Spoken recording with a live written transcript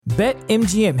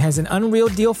BetMGM has an unreal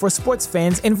deal for sports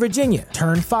fans in Virginia.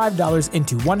 Turn $5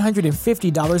 into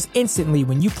 $150 instantly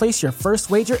when you place your first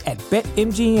wager at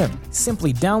BetMGM.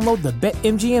 Simply download the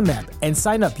BetMGM app and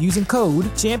sign up using code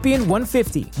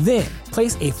Champion150. Then,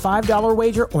 place a $5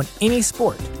 wager on any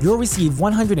sport. You'll receive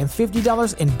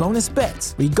 $150 in bonus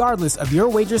bets, regardless of your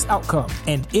wager's outcome.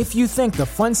 And if you think the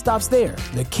fun stops there,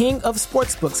 the King of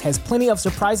Sportsbooks has plenty of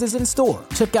surprises in store.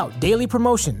 Check out daily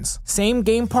promotions,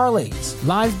 same-game parlays,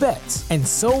 live bets, and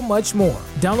so much more.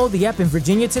 Download the app in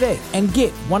Virginia today and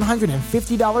get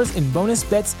 $150 in bonus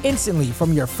bets instantly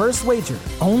from your first wager.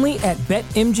 Only at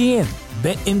BetMGM.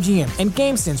 BetMGM and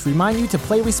GameSense remind you to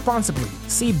play responsibly.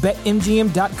 See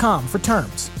BetMGM.com for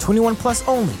terms. 21 plus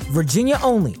only. Virginia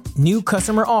only. New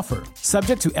customer offer.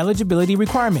 Subject to eligibility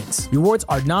requirements. Rewards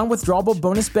are non-withdrawable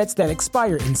bonus bets that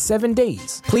expire in 7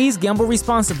 days. Please gamble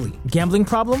responsibly. Gambling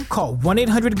problem? Call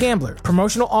 1-800-GAMBLER.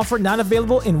 Promotional offer not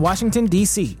available in Washington,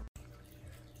 D.C.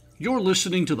 You're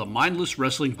listening to the Mindless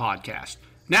Wrestling Podcast,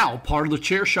 now part of the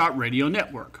Chairshot Radio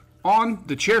Network, on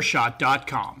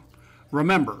thechairshot.com.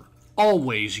 Remember,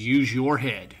 always use your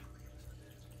head.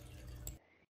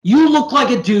 You look like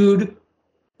a dude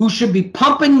who should be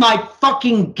pumping my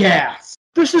fucking gas.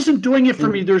 This isn't doing it for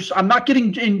me. I'm not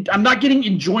getting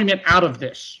enjoyment out of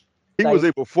this. He was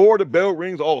a before the bell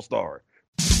rings all-star.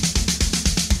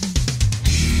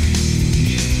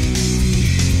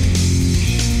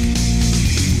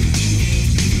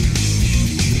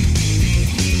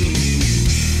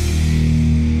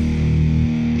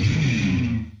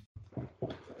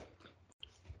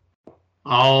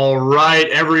 All right,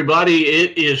 everybody.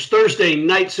 It is Thursday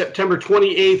night, September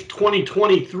 28th,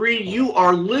 2023. You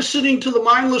are listening to the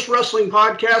Mindless Wrestling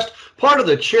Podcast, part of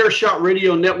the Chairshot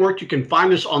Radio Network. You can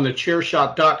find us on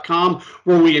thechairshot.com,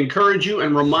 where we encourage you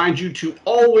and remind you to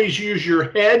always use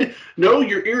your head. No,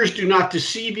 your ears do not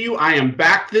deceive you. I am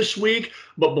back this week.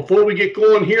 But before we get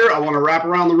going here, I want to wrap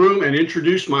around the room and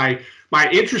introduce my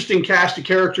interesting cast of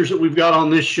characters that we've got on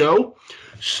this show.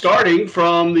 Starting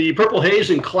from the Purple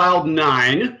Haze and Cloud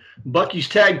 9, Bucky's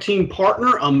tag team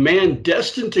partner, a man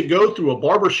destined to go through a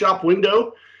barbershop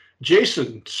window.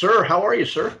 Jason, sir, how are you,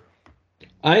 sir?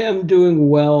 I am doing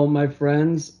well, my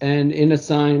friends, and in a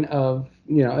sign of,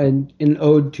 an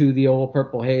ode to the old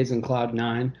Purple Haze and Cloud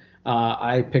 9,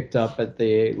 I picked up at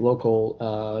the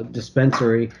local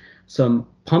dispensary some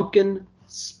pumpkin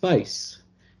spice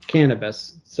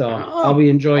cannabis. So I'll be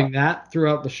enjoying that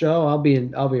throughout the show. I'll be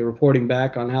reporting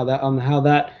back on how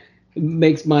that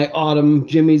makes my autumn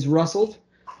jimmies rustled,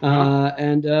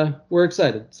 and we're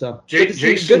excited. So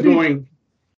Jason going.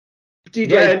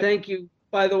 DJ, thank you.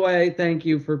 By the way, thank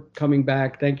you for coming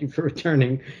back. Thank you for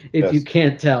returning. If you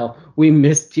can't tell, we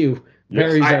missed you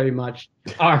very much.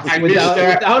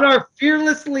 Without our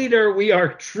fearless leader, we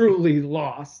are truly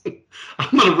lost.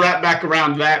 I'm going to wrap back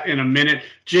around that in a minute.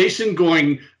 Jason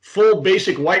going full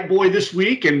basic white boy this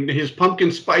week and his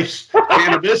pumpkin spice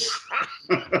cannabis.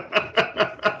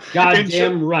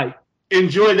 Goddamn right.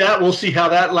 Enjoy that. We'll see how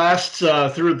that lasts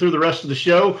through the rest of the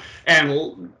show.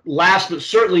 And last but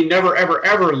certainly never, ever,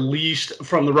 ever least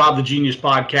from the Rob the Genius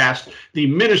podcast, the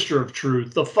Minister of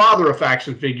Truth, the Father of Facts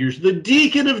and Figures, the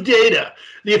Deacon of Data,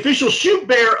 the official shoot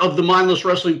bear of the Mindless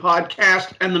Wrestling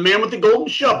Podcast, and the man with the golden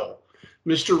shovel,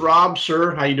 Mr. Rob,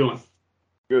 sir. How you doing?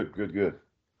 Good.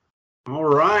 All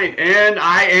right, and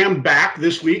I am back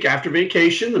this week after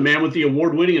vacation. The man with the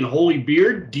award-winning and holy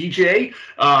beard, DJ,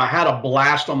 had a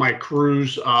blast on my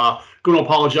cruise. Going to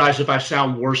apologize if I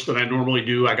sound worse than I normally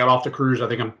do. I got off the cruise. I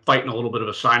think I'm fighting a little bit of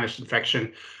a sinus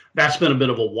infection. That's been a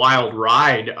bit of a wild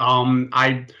ride.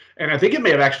 I think it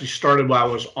may have actually started while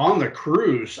I was on the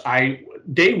cruise.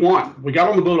 Day one, we got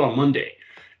on the boat on Monday,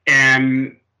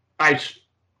 and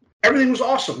everything was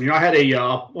awesome. I had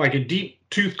a deep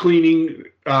tooth cleaning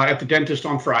at the dentist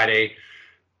on Friday.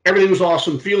 Everything was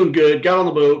awesome, feeling good, got on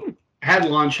the boat, had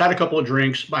lunch, had a couple of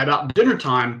drinks. By about dinner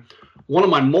time, one of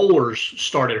my molars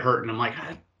started hurting. I'm like,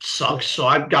 that sucks. So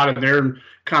I got in there and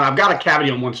I've got a cavity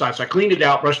on one side. So I cleaned it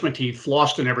out, brushed my teeth,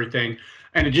 flossed and everything.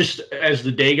 And it just, as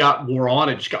the day wore on,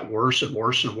 it just got worse and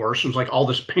worse and worse. It was like all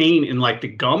this pain in like the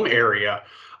gum area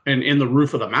and in the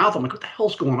roof of the mouth. I'm like, what the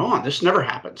hell's going on? This never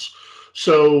happens.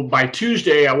 So by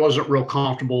Tuesday, I wasn't real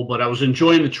comfortable, but I was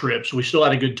enjoying the trip. So we still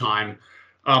had a good time.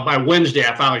 By Wednesday,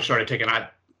 I finally started taking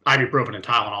ibuprofen and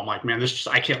Tylenol. I'm like, man,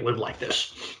 I can't live like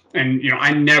this. And,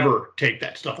 I never take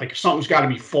that stuff. Like, something's got to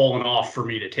be falling off for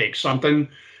me to take something.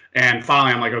 And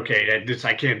finally, I'm like, okay,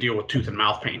 I can't deal with tooth and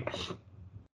mouth pain.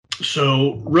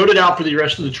 So wrote it out for the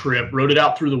rest of the trip, wrote it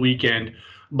out through the weekend.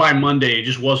 By Monday, it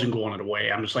just wasn't going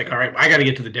away. I'm just like, all right, I got to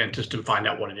get to the dentist and find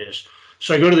out what it is.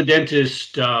 So I go to the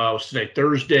dentist, what's today?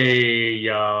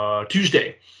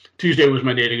 Tuesday. Tuesday was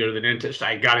my day to go to the dentist.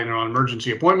 I got in on an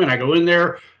emergency appointment. I go in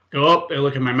there, go up, they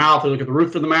look at my mouth, they look at the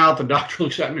roof of the mouth. The doctor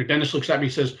looks at me, the dentist looks at me,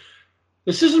 says,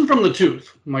 "This isn't from the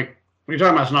tooth." I'm like, "What are you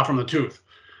talking about? It's not from the tooth."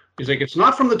 He's like, "It's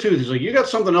not from the tooth." He's like, "You got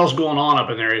something else going on up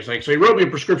in there." He's like, so he wrote me a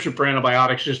prescription for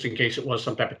antibiotics just in case it was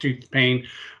some type of tooth pain.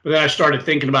 But then I started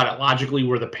thinking about it logically,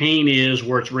 where the pain is,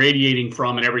 where it's radiating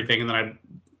from and everything. And then I, of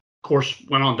course,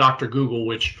 went on Dr. Google,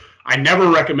 which I never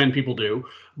recommend people do.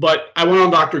 But I went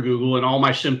on Dr. Google, and all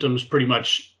my symptoms pretty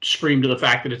much scream to the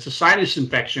fact that it's a sinus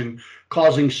infection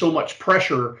causing so much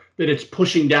pressure that it's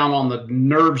pushing down on the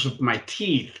nerves of my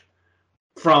teeth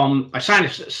from my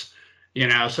sinuses. You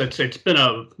know, so it's been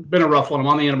a rough one. I'm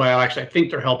on the antibiotics. I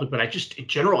think they're helping, but I just, in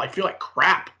general, I feel like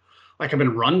crap. Like I've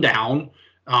been run down.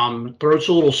 Throat's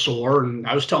a little sore, and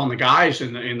I was telling the guys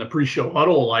in the pre-show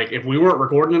huddle, like if we weren't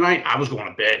recording tonight, I was going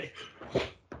to bed.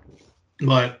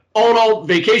 But all in all,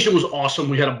 vacation was awesome.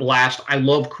 We had a blast. I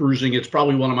love cruising. It's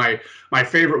probably one of my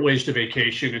favorite ways to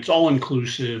vacation. It's all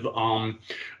inclusive.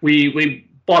 We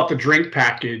bought the drink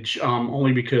package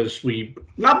only because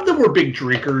not that we're big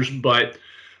drinkers, but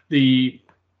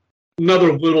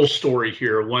another little story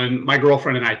here. When my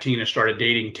girlfriend and I, Tina, started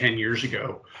dating 10 years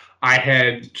ago, I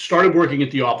had started working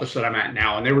at the office that I'm at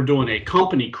now, and they were doing a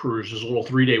company cruise, this little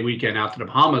 3-day weekend out to the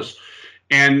Bahamas.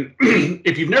 And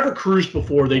if you've never cruised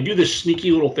before, they do this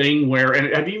sneaky little thing where,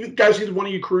 and have you guys, either one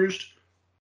of you cruised?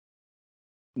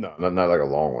 No, not like a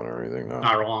long one or anything. No.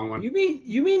 Not a long one. You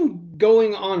mean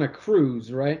going on a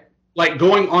cruise, right? Like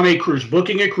going on a cruise,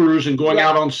 booking a cruise and going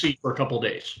out on sea for a couple of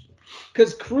days.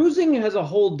 Because cruising has a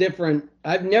whole different.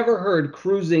 I've never heard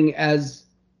cruising as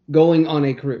going on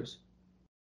a cruise.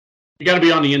 You got to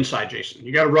be on the inside, Jason.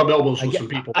 You got to rub elbows with some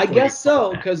people. I guess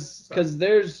so, because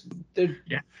there's the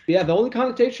only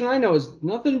connotation I know is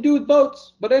nothing to do with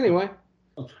boats. But anyway.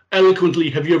 Eloquently,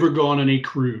 have you ever gone on a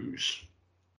cruise?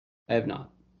 I have not.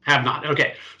 Have not.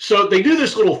 Okay. So they do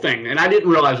this little thing, and I didn't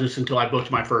realize this until I booked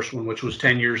my first one, which was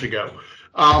 10 years ago.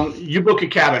 You book a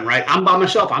cabin, right? I'm by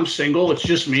myself. I'm single. It's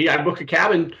just me. I book a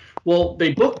cabin. Well,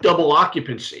 they book double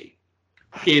occupancy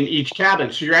in each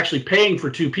cabin. So you're actually paying for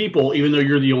two people, even though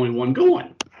you're the only one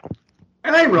going.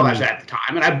 And I didn't realize that at the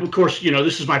time. And of course,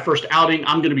 this is my first outing.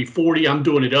 I'm going to be 40. I'm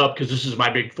doing it up because this is my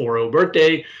big 4-0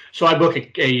 birthday. So I book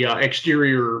a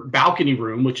exterior balcony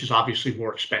room, which is obviously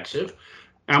more expensive.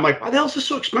 And I'm like, why the hell is this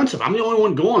so expensive? I'm the only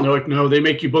one going. They're like, no, they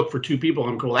make you book for two people.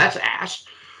 I'm cool. That's ass.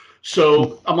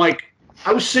 So I'm like,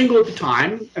 I was single at the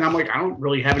time, and I'm like, I don't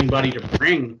really have anybody to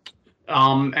bring.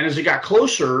 And as it got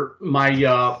closer,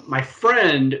 my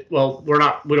friend, well,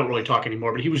 we don't really talk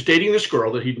anymore, but he was dating this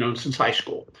girl that he'd known since high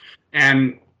school.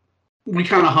 And we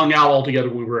kind of hung out all together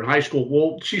when we were in high school.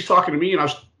 Well, she's talking to me, and I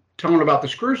was telling her about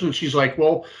this cruise, and she's like,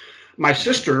 well, my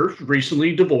sister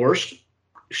recently divorced.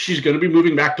 She's going to be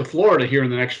moving back to Florida here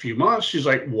in the next few months. She's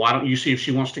like, why don't you see if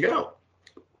she wants to go?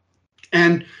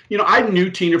 And, I knew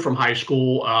Tina from high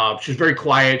school. She was very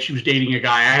quiet. She was dating a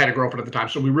guy. I had a girlfriend at the time,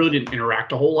 so we really didn't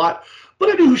interact a whole lot. But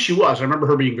I knew who she was. I remember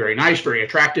her being very nice, very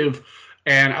attractive.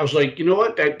 And I was like, you know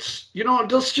what?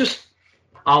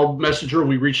 I'll message her.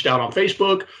 We reached out on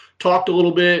Facebook, talked a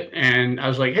little bit, and I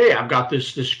was like, hey, I've got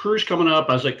this cruise coming up.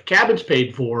 I was like, the cabin's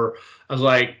paid for. I was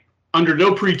like, under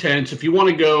no pretense, if you want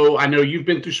to go, I know you've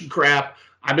been through some crap.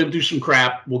 I've been through some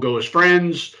crap. We'll go as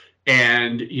friends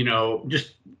and,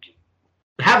 just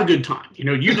have a good time.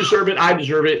 You deserve it. I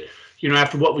deserve it,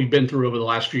 after what we've been through over the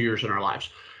last few years in our lives.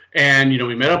 And,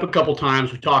 we met up a couple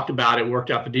times. We talked about it,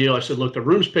 worked out the deal. I said, look, the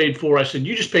room's paid for. I said,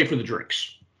 you just pay for the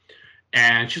drinks.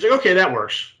 And she's like, okay, that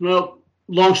works. Well,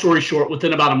 long story short,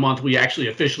 within about a month, we actually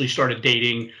officially started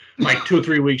dating, like 2 or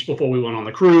 3 weeks before we went on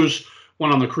the cruise.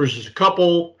 Went on the cruise as a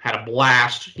couple, had a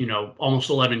blast. Almost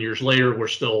 11 years later, we're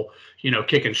still,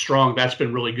 kicking strong. That's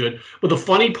been really good. But the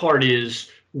funny part is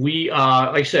we,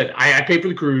 like I said, I paid for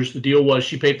the cruise. The deal was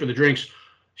she paid for the drinks.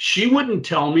 She wouldn't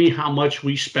tell me how much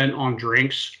we spent on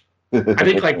drinks. I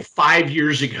think like 5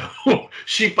 years ago,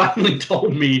 she finally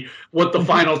told me what the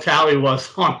final tally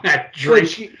was on that drink.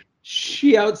 Wait,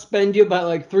 she outspent you by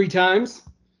like 3 times?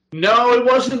 No, it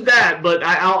wasn't that. But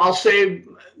I'll say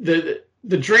the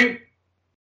drink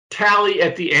tally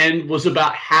at the end was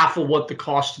about half of what the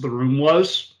cost of the room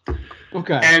was.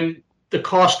 Okay. And the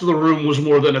cost of the room was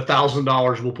more than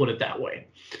 $1,000, we'll put it that way.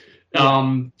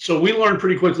 So we learned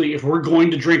pretty quickly, if we're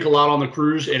going to drink a lot on the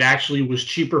cruise, it actually was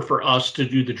cheaper for us to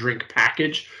do the drink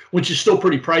package, which is still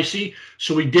pretty pricey.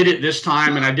 So we did it this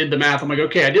time, and I did the math. I'm like,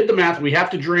 okay, I did the math. We have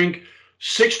to drink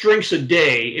 6 drinks a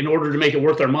day in order to make it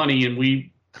worth our money, and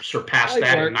we surpassed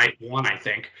that in night 1, I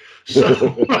think. So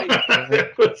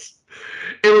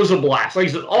It was a blast. Like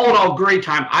I said, all in all, great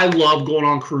time. I love going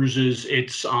on cruises.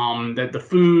 It's that the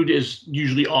food is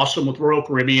usually awesome with Royal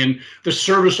Caribbean. The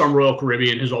service on Royal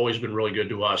Caribbean has always been really good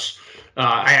to us.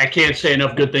 I can't say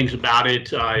enough good things about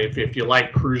it. If you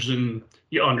like cruising,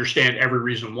 you understand every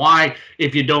reason why.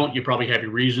 If you don't, you probably have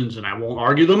your reasons, and I won't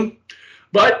argue them.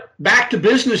 But back to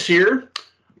business here.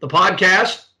 The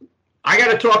podcast. I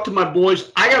got to talk to my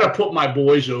boys. I got to put my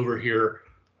boys over here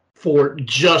for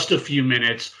just a few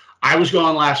minutes. I was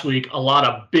gone last week. A lot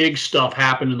of big stuff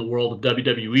happened in the world of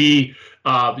WWE.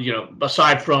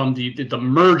 Aside from the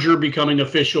merger becoming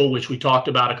official, which we talked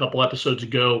about a couple episodes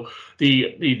ago,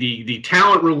 the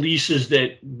talent releases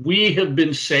that we have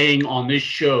been saying on this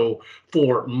show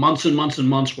for months and months and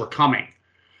months were coming.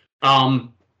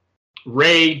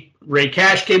 Ray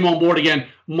Cash came on board again.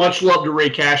 Much love to Ray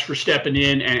Cash for stepping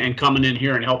in and coming in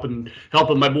here and helping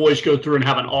my boys go through and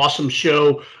have an awesome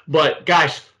show. But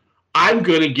guys, I'm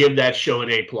going to give that show an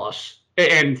A+.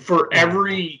 And for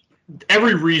every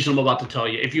reason I'm about to tell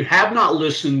you, if you have not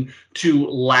listened to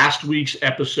last week's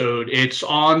episode, it's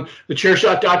on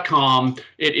thechairshot.com.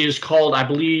 It is called, I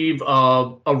believe,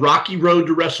 A Rocky Road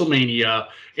to WrestleMania.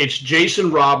 It's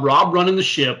Jason, Rob running the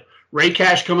ship, Ray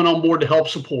Cash coming on board to help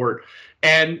support.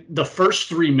 And the first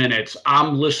 3 minutes,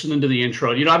 I'm listening to the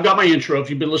intro. You know, I've got my intro. If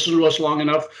you've been listening to us long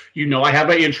enough, you know I have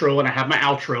my intro and I have my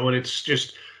outro, and it's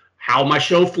just how my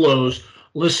show flows.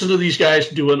 Listen to these guys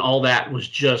doing all that was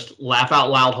just laugh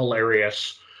out loud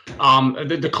hilarious.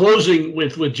 The closing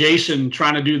with Jason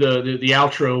trying to do the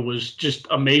outro was just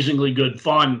amazingly good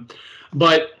fun.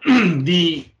 But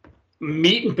the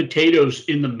meat and potatoes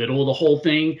in the middle of the whole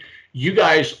thing, you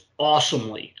guys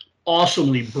awesomely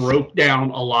broke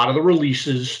down a lot of the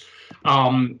releases,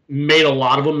 made a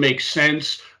lot of them make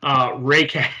sense. Ray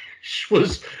Cash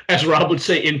was, as Rob would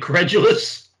say,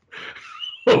 incredulous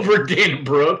over Dana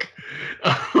Brooke.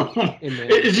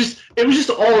 It was just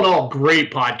all in all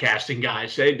great podcasting,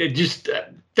 guys.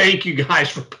 Thank you guys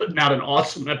for putting out an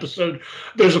awesome episode.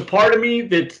 There's a part of me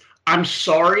that I'm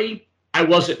sorry I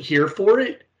wasn't here for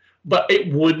it, but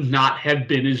it would not have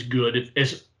been as good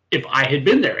as if I had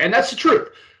been there. And that's the truth.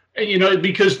 You know,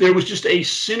 because there was just a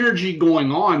synergy going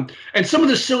on. And some of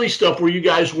the silly stuff where you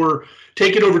guys were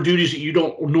taking over duties that you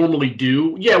don't normally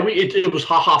do. Yeah, it was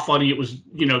ha-ha funny. It was,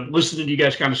 listening to you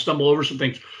guys kind of stumble over some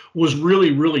things was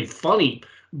really, really funny.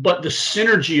 But the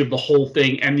synergy of the whole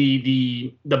thing and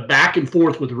the back and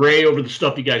forth with Ray over the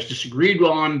stuff you guys disagreed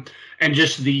on and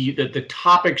just the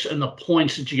topics and the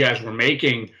points that you guys were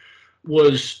making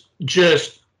was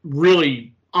just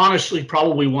really, honestly,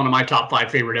 probably one of my top 5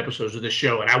 favorite episodes of this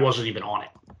show, and I wasn't even on it.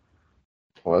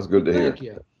 Well, that's good to hear. Thank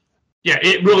you. Yeah,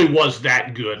 it really was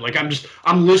that good. Like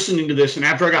I'm listening to this, and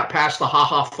after I got past the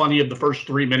ha-ha funny of the first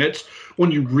 3 minutes,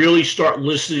 when you really start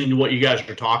listening to what you guys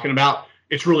are talking about,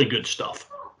 it's really good stuff.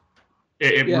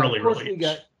 It really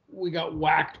is. We got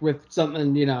whacked with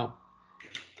something,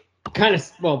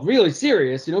 really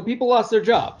serious. People lost their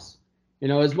jobs.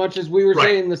 As much as we were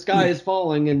saying the sky is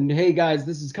falling and, hey, guys,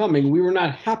 this is coming, we were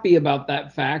not happy about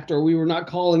that fact, or we were not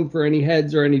calling for any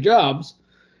heads or any jobs.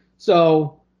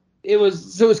 So it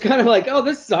was kind of like, oh,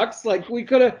 this sucks. Like, we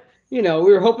could have, we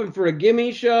were hoping for a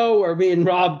gimme show where me and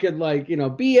Rob could,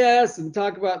 BS and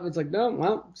talk about it. It's like, no,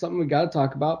 well, something we got to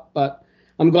talk about. But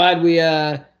I'm glad we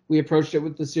approached it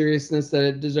with the seriousness that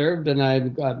it deserved, and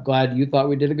I'm glad you thought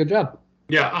we did a good job.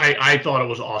 Yeah, I thought it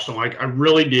was awesome. Like, I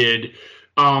really did.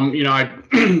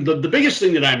 The biggest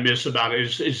thing that I miss about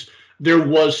it is there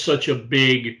was such a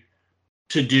big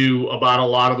to-do about a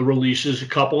lot of the releases. A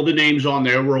couple of the names on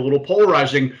there were a little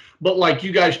polarizing, but like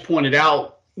you guys pointed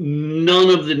out, none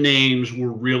of the names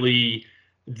were really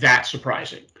that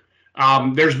surprising.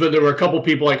 There were a couple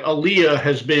people like Aaliyah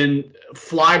has been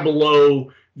fly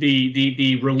below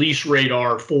the release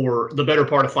radar for the better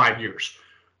part of 5 years.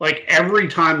 Like every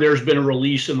time there's been a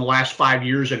release in the last 5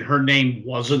 years and her name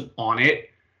wasn't on it,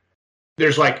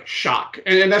 there's like shock.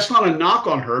 And that's not a knock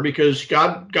on her because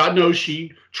God knows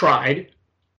she tried.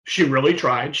 She really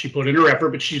tried. She put in her effort,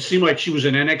 but she seemed like she was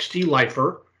an NXT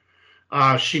lifer.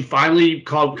 She finally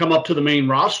come up to the main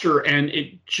roster, and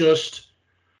it just,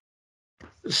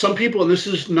 some people, and this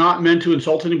is not meant to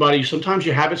insult anybody, sometimes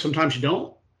you have it, sometimes you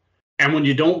don't. And when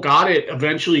you don't got it,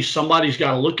 eventually somebody's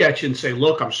got to look at you and say,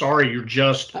 look, I'm sorry,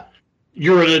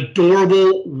 you're an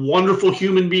adorable, wonderful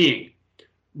human being,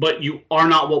 but you are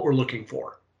not what we're looking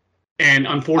for. And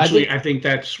unfortunately, I think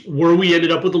that's where we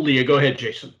ended up with Aaliyah. Go ahead,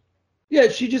 Jason. Yeah,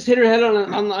 she just hit her head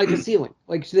on like a ceiling.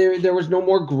 Like there was no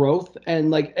more growth, and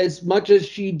like as much as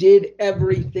she did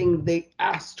everything they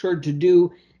asked her to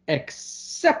do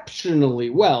exceptionally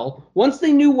well, once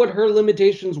they knew what her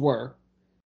limitations were,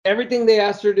 everything they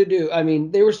asked her to do. I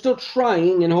mean, they were still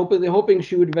trying and hoping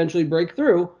she would eventually break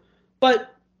through.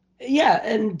 But yeah,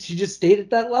 and she just stayed at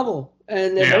that level.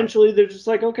 And eventually they're just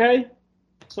like, okay,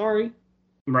 sorry.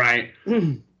 Right.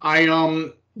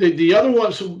 The other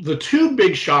ones, the two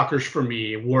big shockers for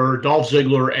me were Dolph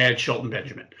Ziggler and Shelton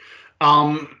Benjamin.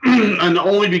 And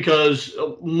only because,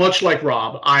 much like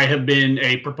Rob, I have been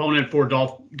a proponent for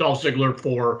Dolph Ziggler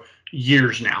for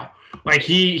years now. Like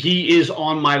he is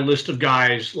on my list of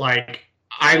guys. Like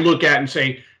I look at and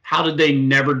say, how did they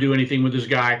never do anything with this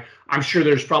guy? I'm sure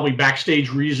there's probably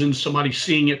backstage reasons, somebody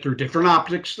seeing it through different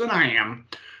optics than I am.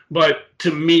 But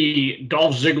to me,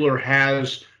 Dolph Ziggler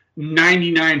has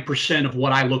 99% of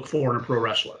what I look for in a pro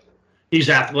wrestler. He's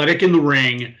athletic in the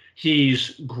ring.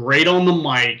 He's great on the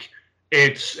mic.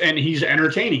 And he's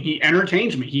entertaining. He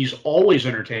entertains me. He's always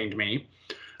entertained me.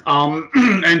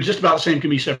 And just about the same can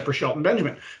be said for Shelton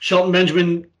Benjamin. Shelton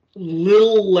Benjamin,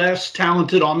 little less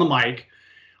talented on the mic.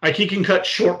 Like he can cut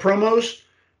short promos,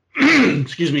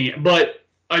 excuse me, but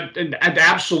an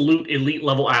absolute elite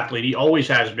level athlete. He always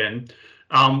has been.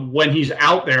 When he's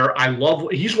out there,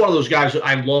 he's one of those guys that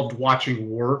I loved watching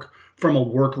work from a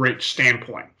work rate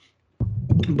standpoint.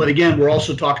 But again, we're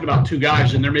also talking about two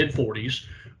guys in their mid 40s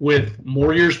with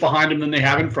more years behind them than they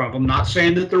have in front of them. Not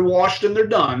saying that they're washed and they're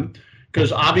done,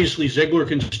 because obviously Ziggler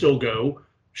can still go,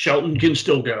 Shelton can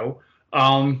still go,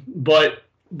 but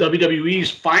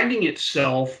WWE's finding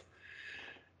itself.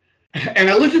 And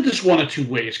I looked at this one of two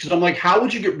ways, because I'm like, how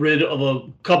would you get rid of a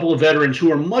couple of veterans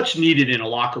who are much needed in a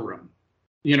locker room?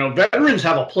 You know, veterans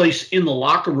have a place in the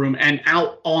locker room and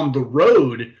out on the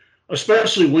road,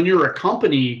 especially when you're a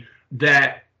company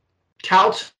that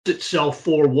touts itself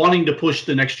for wanting to push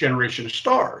the next generation of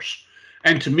stars.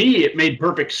 And to me, it made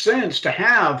perfect sense to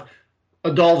have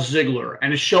a Dolph Ziggler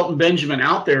and a Shelton Benjamin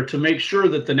out there to make sure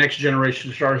that the next generation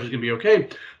of stars is going to be okay.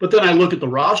 But then I look at the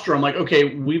roster, I'm like,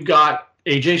 okay, we've got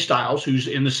AJ Styles, who's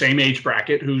in the same age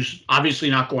bracket, who's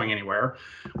obviously not going anywhere.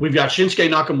 We've got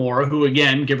Shinsuke Nakamura, who,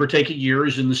 again, give or take a year,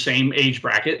 is in the same age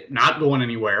bracket, not going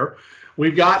anywhere.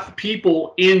 We've got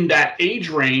people in that age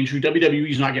range who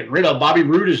WWE's not getting rid of. Bobby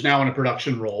Roode is now in a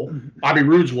production role. Bobby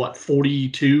Roode's, what,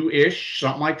 42-ish,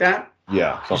 something like that?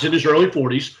 Yeah. He's in his early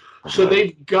 40s. So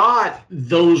they've got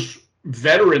those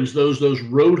veterans, those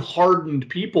road-hardened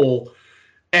people.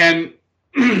 And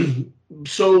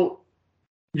so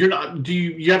you have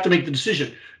to make the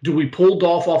decision. Do we pull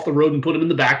Dolph off the road and put him in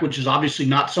the back, which is obviously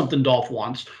not something Dolph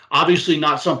wants, obviously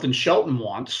not something Shelton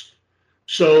wants.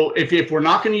 So if we're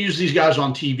not going to use these guys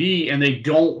on TV and they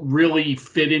don't really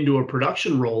fit into a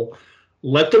production role,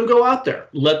 let them go out there.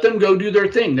 Let them go do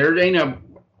their thing. There ain't a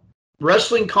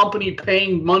wrestling company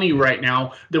paying money right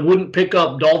now that wouldn't pick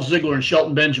up Dolph Ziggler and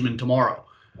Shelton Benjamin tomorrow.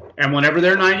 And whenever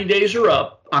their 90 days are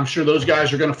up, I'm sure those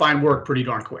guys are going to find work pretty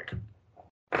darn quick.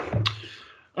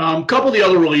 Couple of the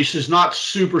other releases, not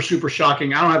super, super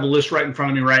shocking. I don't have the list right in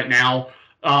front of me right now,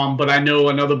 but I know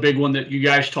another big one that you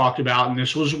guys talked about, and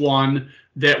this was one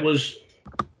that was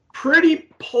pretty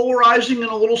polarizing and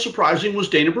a little surprising, was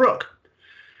Dana Brooke.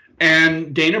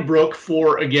 And Dana Brooke,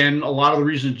 for, again, a lot of the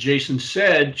reasons Jason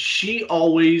said, she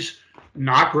always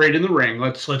not great in the ring.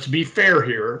 Let's be fair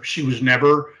here. She was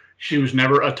never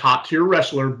a top-tier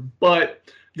wrestler, but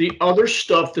the other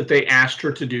stuff that they asked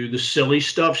her to do, the silly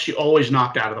stuff, she always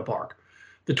knocked out of the park.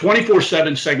 The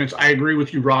 24/7 segments, I agree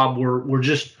with you, Rob, were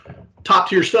just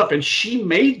top-tier stuff, and she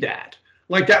made that.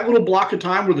 Like that little block of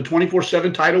time where the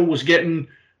 24/7 title was getting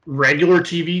regular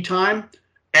TV time,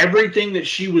 everything that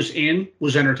she was in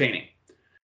was entertaining.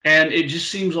 And it just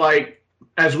seems like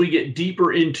as we get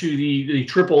deeper into the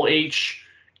Triple H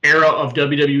era of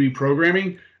WWE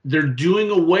programming, they're doing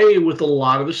away with a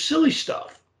lot of the silly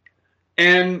stuff.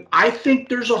 And I think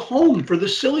there's a home for the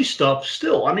silly stuff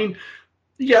still. I mean,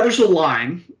 yeah, there's a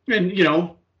line, and you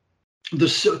know,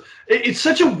 it's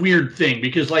such a weird thing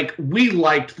because like we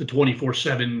liked the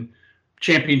 24/7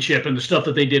 championship and the stuff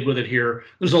that they did with it here.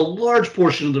 There's a large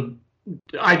portion of the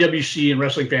IWC and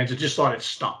wrestling fans that just thought it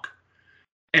stunk.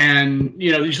 And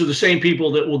you know, these are the same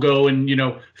people that will go and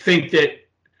think that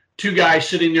two guys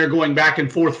sitting there going back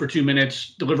and forth for 2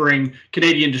 minutes delivering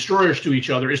Canadian destroyers to each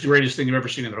other is the greatest thing they've ever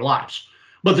seen in their lives.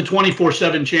 But the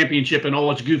 24/7 championship and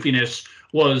all its goofiness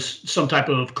was some type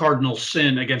of cardinal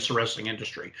sin against the wrestling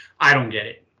industry. I don't get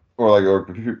it. Or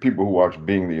people who watch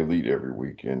Being the Elite every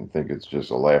week and think it's just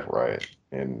a laugh riot.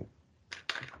 And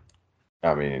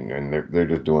I mean, and they're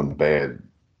just doing bad,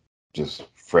 just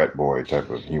frat boy type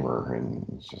of humor. And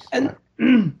it's just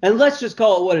and let's just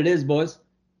call it what it is, boys.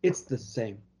 It's the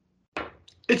same.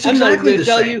 It's exactly the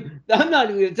same. I'm not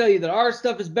even going to tell you that our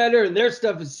stuff is better and their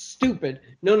stuff is stupid.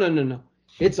 No.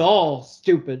 It's all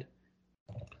stupid.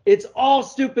 It's all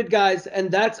stupid, guys, and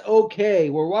that's okay.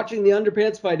 We're watching the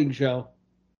Underpants Fighting Show.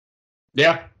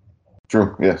 Yeah.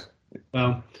 True. Yes.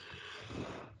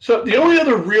 So the only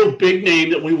other real big name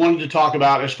that we wanted to talk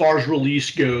about as far as release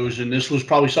goes, and this was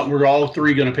probably something we're all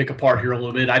three going to pick apart here a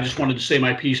little bit. I just wanted to say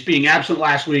my piece. Being absent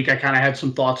last week, I kind of had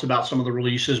some thoughts about some of the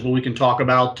releases, but we can talk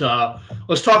about.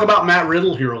 Let's talk about Matt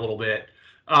Riddle here a little bit.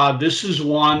 This is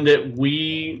one that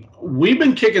we've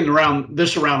been kicking around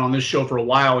on this show for a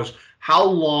while. Is how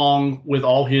long, with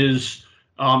all his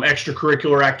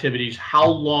extracurricular activities, how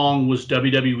long was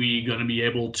WWE going to be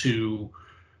able to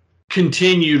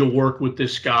continue to work with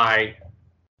this guy,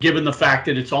 given the fact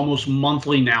that it's almost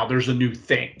monthly now? There's a new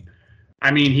thing.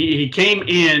 I mean, he came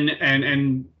in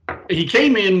and he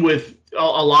came in with a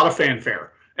lot of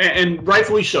fanfare, and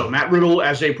rightfully so. Matt Riddle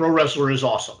as a pro wrestler is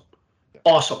awesome.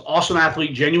 Awesome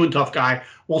athlete, genuine tough guy.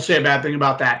 Won't say a bad thing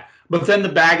about that. But then the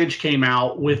baggage came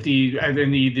out with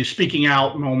the speaking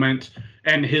out moment,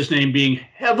 and his name being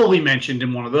heavily mentioned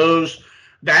in one of those.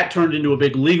 That turned into a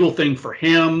big legal thing for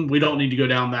him. We don't need to go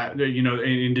down that,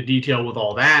 into detail with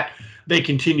all that. They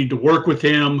continued to work with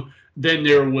him. Then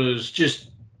there was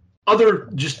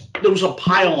there was a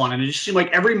pile on, and it just seemed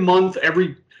like every month,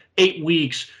 every 8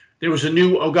 weeks, there was a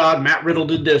new, oh God, Matt Riddle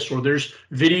did this, or there's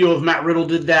video of Matt Riddle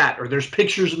did that, or there's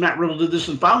pictures of Matt Riddle did this.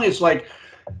 And finally it's like,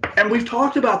 and we've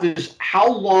talked about this,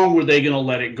 how long were they going to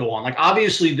let it go on? Like,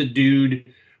 obviously the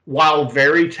dude, while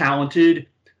very talented,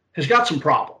 has got some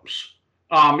problems.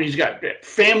 He's got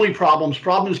family problems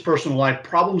in his personal life,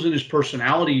 problems in his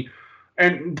personality.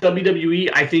 And WWE,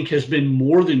 I think, has been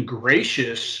more than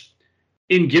gracious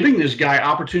in giving this guy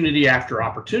opportunity after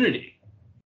opportunity.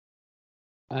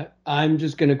 I'm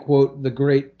just going to quote the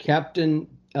great Captain,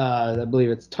 I believe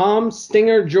it's Tom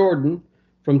Stinger Jordan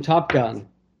from Top Gun.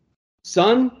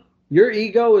 Son, your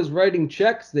ego is writing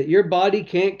checks that your body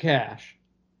can't cash.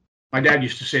 My dad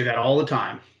used to say that all the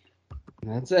time.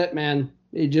 That's it, man.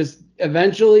 It just,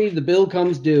 eventually the bill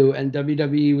comes due, and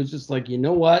WWE was just like, you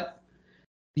know what?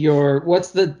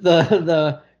 What's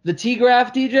the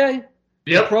T-graph, DJ?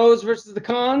 Yep. The pros versus the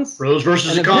cons? Pros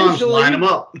versus the cons, line them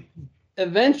up.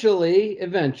 Eventually,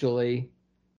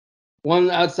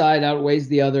 one outside outweighs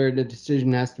the other, and a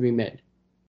decision has to be made.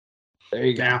 There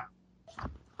you go. Yeah.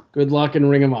 Good luck in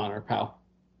Ring of Honor, pal.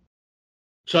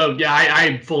 So, yeah,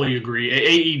 I fully agree.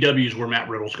 AEW is where Matt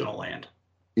Riddle's going to land.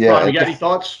 Yeah. Rob, you got any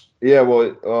thoughts? Yeah,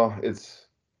 well, it's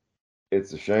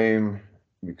a shame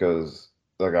because,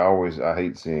 like, I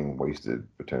hate seeing wasted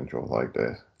potential like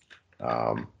that.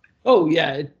 Oh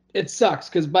yeah, it sucks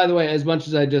because, by the way, as much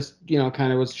as I just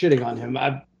kind of was shitting on him,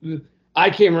 I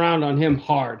came around on him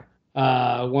hard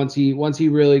once he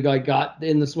really got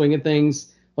in the swing of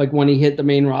things. Like when he hit the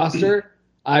main roster,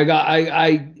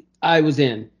 I was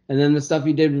in, and then the stuff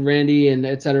he did with Randy and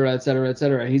et cetera, et cetera, et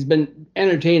cetera. He's been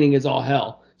entertaining as all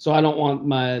hell. So I don't want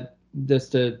this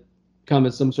to come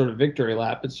as some sort of victory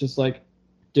lap. It's just like,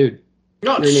 dude.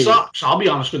 No, it sucks. I'll be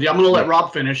honest with you. I'm going to let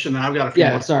Rob finish, and then I've got a few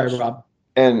more sorry, thoughts. Rob.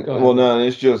 And no,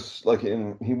 it's just like,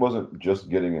 and he wasn't just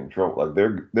getting in trouble. Like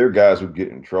there are guys who get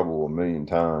in trouble a million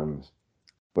times,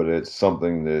 but it's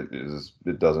something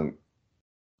that doesn't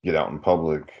get out in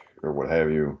public or what have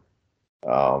you.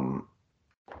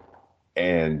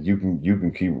 And you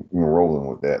can keep rolling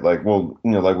with that. Like, well,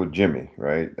 like with Jimmy,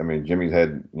 right? I mean, Jimmy's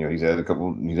had, he's had a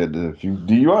few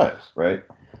DUIs, right?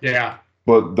 Yeah.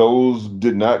 But those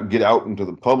did not get out into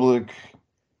the public.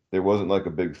 There wasn't like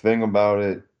a big thing about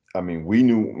it. I mean, we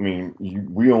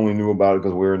only knew about it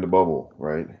because we're in the bubble,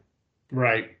 right?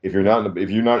 Right. If you're not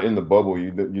in the bubble,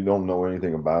 you don't know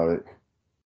anything about it.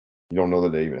 You don't know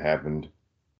that they even happened,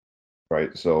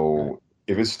 right? So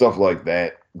if it's stuff like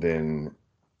that, then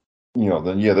yeah,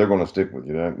 they're going to stick with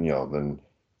you. Then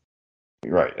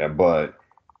right. But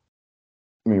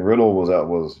I mean, Riddle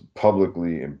was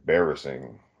publicly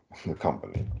embarrassing the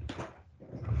company,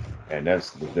 and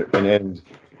that's because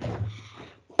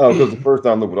the first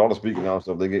time, with all the speaking out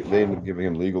stuff, they ended up giving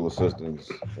him legal assistance,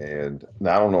 and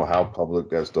now I don't know how public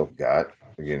that stuff got.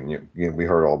 Again, we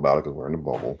heard all about it because we're in the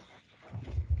bubble,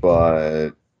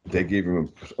 but they gave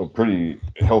him a pretty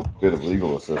healthy bit of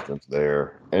legal assistance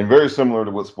there, and very similar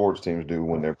to what sports teams do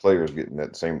when their players get in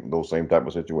those same type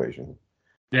of situations.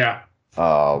 Yeah.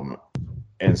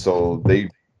 And so they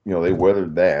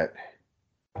weathered that,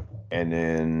 and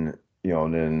then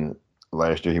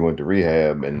last year he went to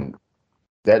rehab, and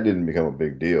that didn't become a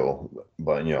big deal.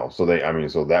 But so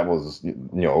that was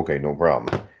okay, no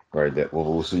problem, right? That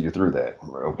we'll see you through that,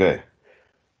 okay.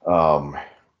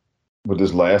 But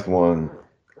this last one,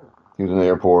 he was in the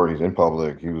airport, he's in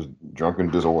public, he was drunk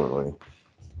and disorderly.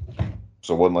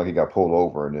 So it wasn't like he got pulled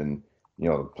over and then,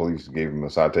 the police gave him a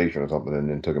citation or something and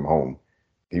then took him home.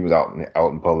 he was out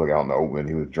in public, out in the open.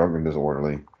 He was drunk and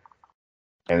disorderly,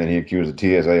 and then he accused a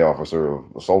TSA officer of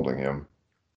assaulting him,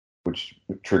 which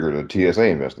triggered a TSA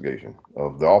investigation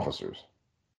of the officers.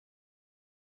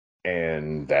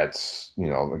 And that's,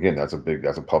 again, that's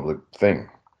a public thing.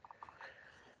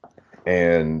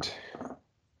 And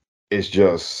it's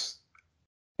just,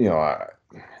 if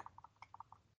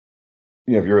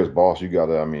you're his boss, you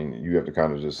have to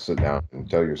kind of just sit down and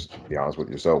be honest with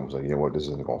yourself and say, you know what, this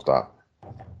isn't going to stop.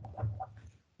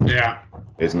 Yeah.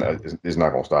 It's not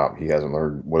going to stop. He hasn't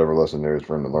learned whatever lesson there is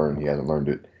for him to learn. He hasn't learned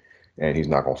it, and he's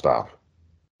not going to stop.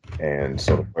 And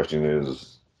so the question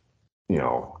is,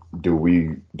 do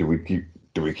we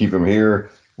keep him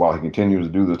here while he continues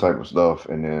to do this type of stuff?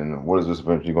 And then what is this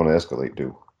eventually going to escalate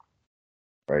to?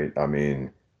 Right? We're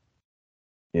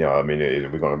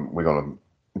going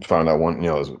to find out one,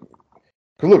 because look,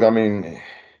 you're going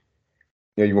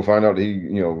to find out that he,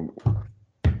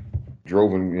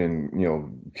 drove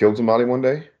and killed somebody one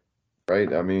day. Right?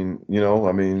 That's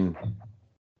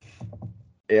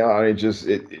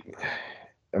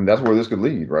where this could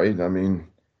lead, right?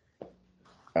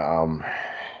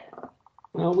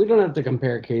 Well, we don't have to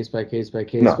compare case by case by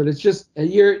case, No. but it's just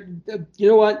you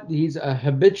know what? He's a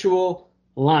habitual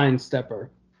line stepper,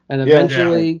 and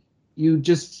eventually you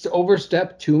just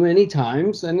overstep too many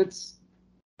times, and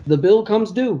the bill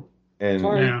comes due. And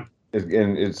Sorry.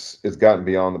 it's gotten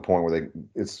beyond the point where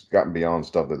it's gotten beyond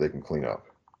stuff that they can clean up.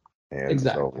 And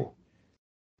exactly. So,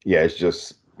 it's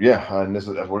just and that's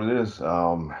what it is.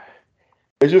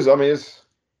 It's just,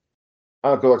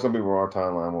 I feel like some people on our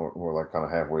timeline were like kind of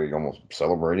halfway, almost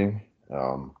celebrating.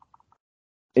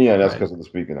 That's because of the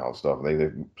speaking out stuff.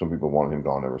 Some people wanted him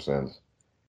gone ever since.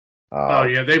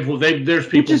 There's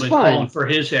people been calling for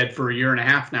his head for a year and a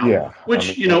half now. Yeah,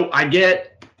 which I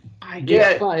get.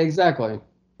 Yeah, exactly.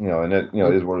 And that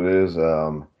is what it is.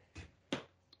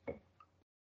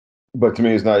 But to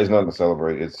me, it's nothing to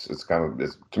celebrate. It's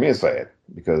to me, it's sad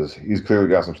because he's clearly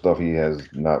got some stuff he has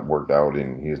not worked out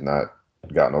and he has not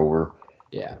gotten over.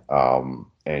 Yeah.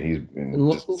 And he's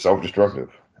just self-destructive.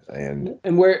 And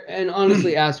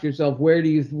honestly, ask yourself,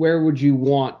 where would you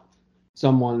want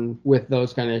someone with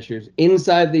those kind of issues,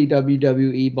 inside the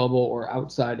WWE bubble or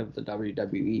outside of the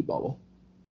WWE bubble?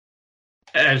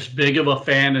 As big of a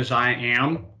fan as I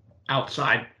am,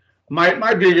 outside.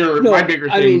 My bigger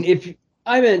thing.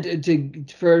 I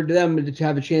meant for them to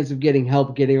have a chance of getting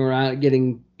help, getting around,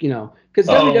 because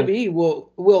WWE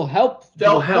will help.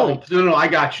 They'll help. No, I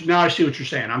got you. Now I see what you're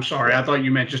saying. I'm sorry. I thought you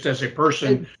meant just as a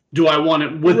person. Do I want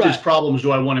him with his problems?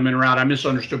 Do I want him in or out? I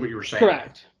misunderstood what you were saying.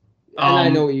 Correct. And I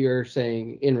know what you're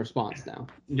saying in response now.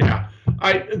 Yeah.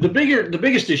 The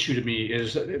biggest issue to me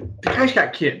is the guy's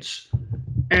got kids,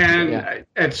 and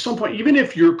at some point, even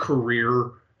if your career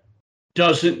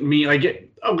doesn't mean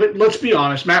let's be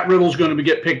honest, Matt Riddle's going to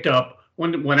get picked up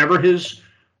whenever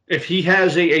if he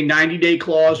has a 90-day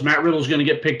clause, Matt Riddle's going to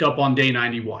get picked up on day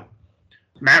 91.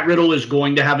 Matt Riddle is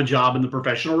going to have a job in the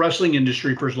professional wrestling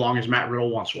industry for as long as Matt Riddle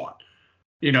wants one.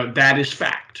 That is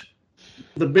fact.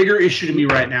 The bigger issue to me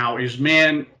right now is,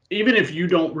 man, even if you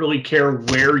don't really care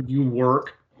where you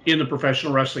work in the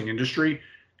professional wrestling industry,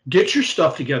 get your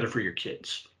stuff together for your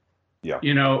kids. Yeah.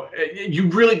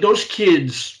 Those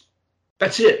kids,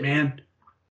 that's it, man.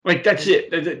 Like, that's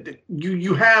it.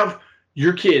 You have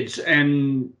your kids,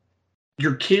 and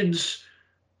your kids,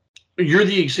 you're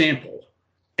the example.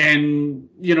 And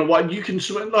you know what? You can,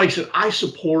 like I said, I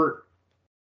support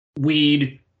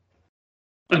weed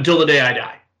until the day I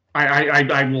die.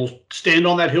 I will stand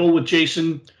on that hill with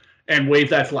Jason and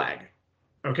wave that flag.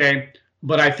 Okay.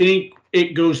 But I think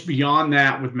it goes beyond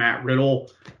that with Matt Riddle.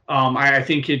 I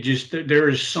think there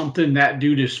is something that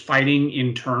dude is fighting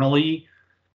internally.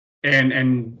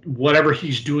 And whatever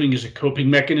he's doing as a coping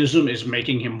mechanism is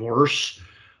making him worse.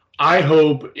 I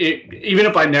hope even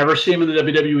if I never see him in the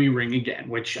WWE ring again,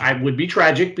 which would be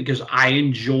tragic because I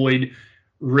enjoyed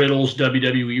Riddle's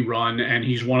WWE run, and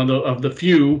he's one of the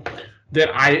few that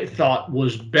I thought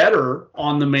was better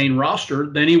on the main roster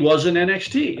than he was in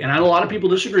NXT. And I know a lot of people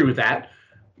disagree with that,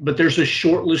 but there's a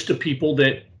short list of people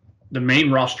that the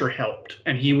main roster helped,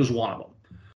 and he was one of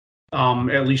them,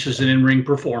 at least as an in-ring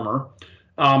performer.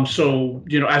 So,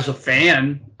 as a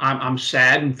fan, I'm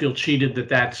sad and feel cheated that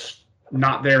that's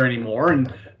not there anymore.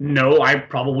 And no, I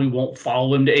probably won't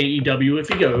follow him to AEW if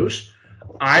he goes.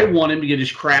 I want him to get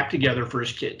his crap together for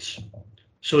his kids.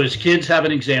 So his kids have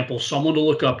an example, someone to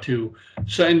look up to.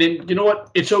 So, and then, you know what?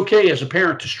 It's okay as a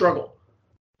parent to struggle.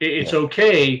 It's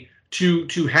okay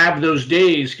to have those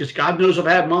days, because God knows I've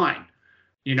had mine.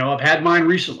 I've had mine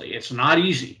recently. It's not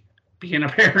easy being a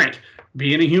parent.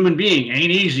 Being a human being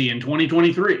ain't easy in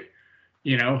 2023.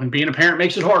 and being a parent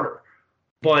makes it harder.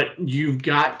 But you've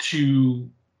got to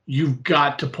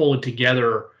pull it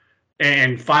together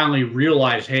and finally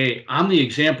realize, hey, I'm the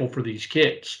example for these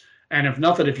kids. And if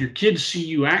nothing, if your kids see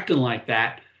you acting like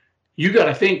that, you got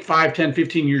to think 5, 10,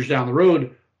 15 years down the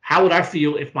road, how would I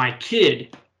feel if my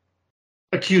kid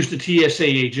accused a TSA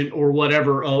agent or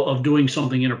whatever of doing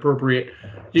something inappropriate?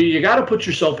 You got to put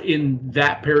yourself in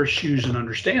that pair of shoes and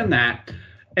understand that.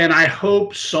 And I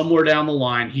hope somewhere down the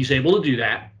line he's able to do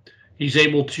that. He's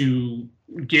able to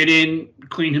get in,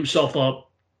 clean himself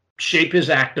up, shape his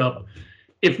act up,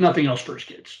 if nothing else for his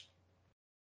kids.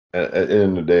 At the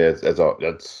end of the day,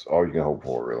 that's all you can hope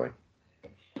for, really.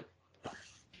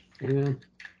 Yeah.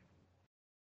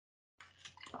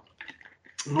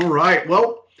 All right.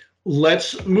 Well,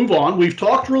 let's move on. We've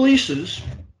talked releases.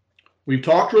 We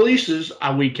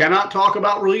cannot talk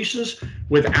about releases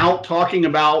without talking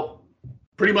about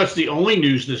pretty much the only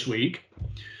news this week.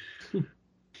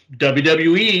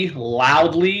 WWE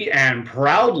loudly and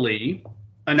proudly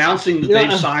announcing that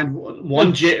they've signed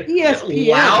one ESPN.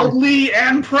 Loudly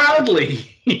and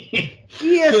proudly.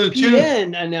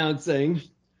 ESPN announcing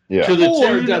to the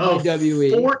tune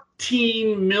WWE. Of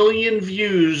 14 million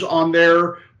views on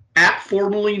their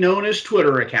formerly known as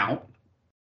Twitter account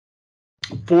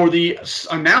for the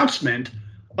announcement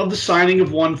of the signing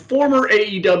of one former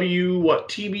AEW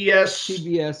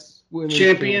TBS Women's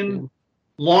champion,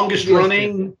 longest TBS running,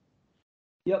 champion.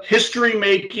 Yep. history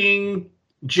making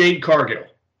Jade Cargill.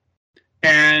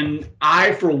 And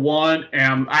I, for one,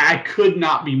 I could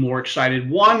not be more excited.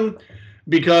 One,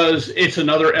 because it's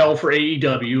another L for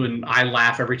AEW, and I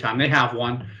laugh every time they have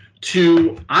one.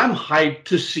 Two, I'm hyped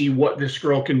to see what this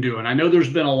girl can do. And I know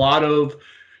there's been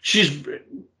she's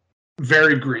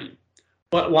very green.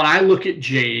 But when I look at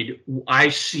Jade, I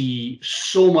see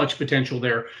so much potential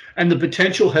there. And the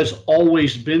potential has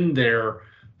always been there,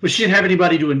 but she didn't have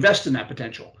anybody to invest in that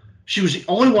potential. She was the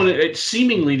only one,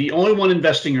 seemingly the only one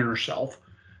investing in herself,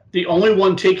 the only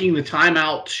one taking the time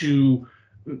out to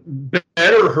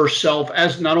better herself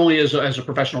as not only as a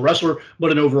professional wrestler,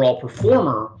 but an overall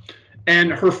performer.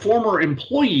 And her former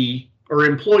employee, or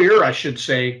employer, I should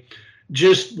say,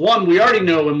 just one, we already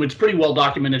know, and it's pretty well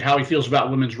documented how he feels about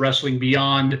women's wrestling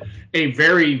beyond a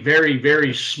very, very,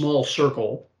 very small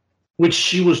circle, which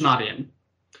she was not in.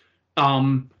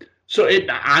 So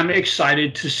I'm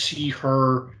excited to see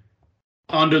her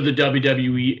under the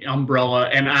WWE umbrella,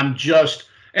 and I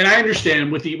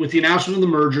understand with the announcement of the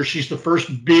merger, she's the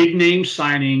first big name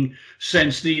signing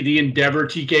since the Endeavor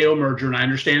TKO merger, and I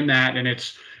understand that, and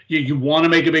it's you want to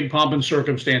make a big pomp and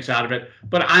circumstance out of it,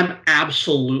 but I'm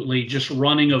absolutely just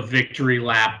running a victory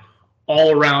lap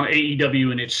all around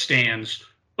AEW and its stands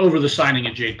over the signing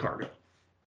of Jade Cargill.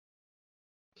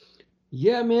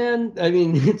 Yeah, man. I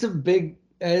mean, it's a big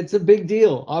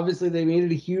deal. Obviously, they made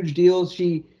it a huge deal.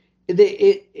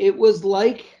 It was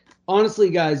like, honestly,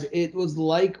 guys, it was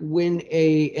like when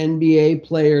a NBA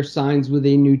player signs with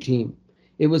a new team.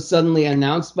 It was suddenly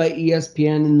announced by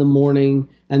ESPN in the morning,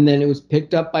 and then it was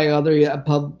picked up by other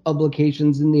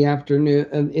publications in the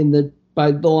afternoon,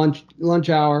 by the lunch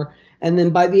hour, and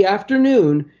then by the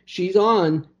afternoon, she's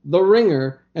on The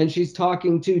Ringer, and she's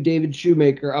talking to David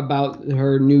Shoemaker about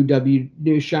her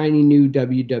shiny new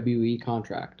WWE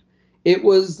contract. It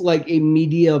was like a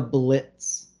media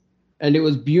blitz, and it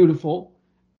was beautiful.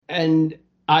 And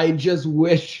I just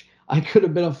wish I could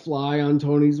have been a fly on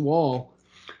Tony's wall,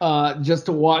 just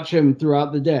to watch him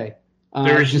throughout the day.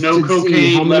 There's no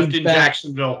cocaine left in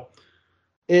Jacksonville.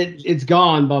 It's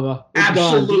gone, Bubba. It's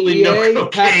absolutely gone. no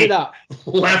cocaine pack it up.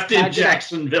 left in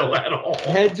Jacksonville at all.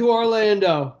 Head to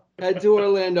Orlando,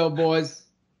 boys.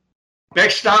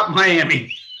 Next stop,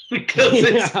 Miami, because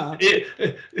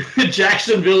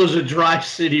Jacksonville is a dry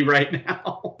city right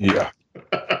now. Yeah.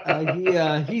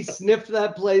 He sniffed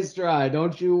that place dry.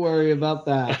 Don't you worry about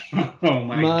that. Oh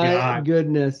my God.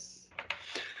 Goodness.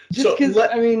 Just because,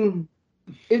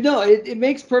 it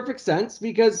makes perfect sense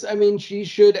because, she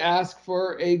should ask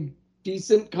for a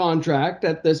decent contract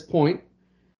at this point.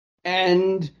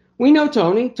 And we know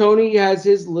Tony. Tony has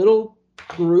his little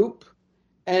group,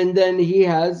 and then he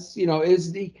has,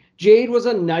 Jade was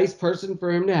a nice person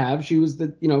for him to have. She was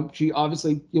she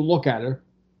obviously, you look at her.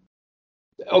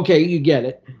 Okay, you get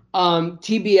it.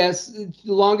 TBS,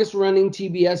 longest running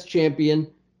TBS champion.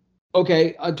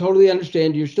 Okay, I totally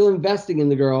understand. You're still investing in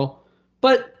the girl,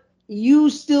 but you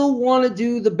still want to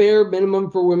do the bare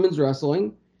minimum for women's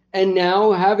wrestling. And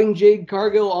now having Jade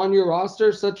Cargill on your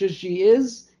roster, such as she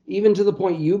is, even to the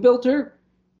point you built her,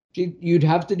 you'd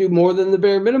have to do more than the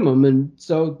bare minimum. And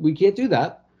so we can't do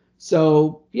that.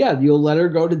 So yeah, you'll let her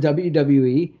go to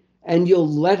WWE, and you'll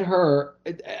let her.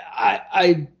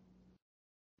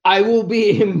 I will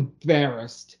be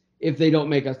embarrassed if they don't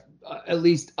make at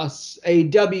least a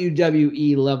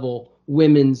WWE level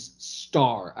women's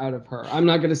star out of her. I'm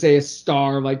not going to say a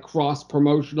star like cross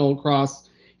promotional, cross,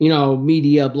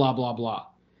 media, blah, blah, blah.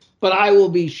 But I will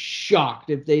be shocked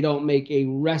if they don't make a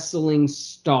wrestling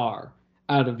star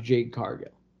out of Jade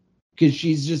Cargill. Because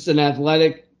she's just an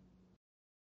athletic.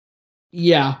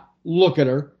 Yeah, look at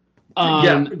her.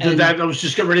 That I was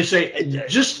just getting ready to say.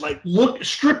 Just like look,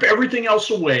 strip everything else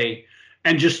away,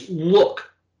 and just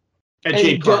look at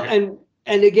Jade Cargill.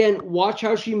 And again, watch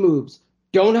how she moves.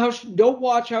 Don't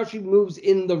watch how she moves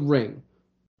in the ring.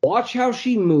 Watch how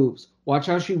she moves. Watch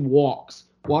how she walks.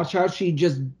 Watch how she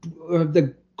just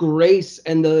the grace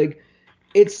and the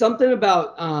it's something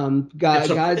about guys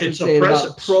that say it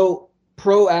about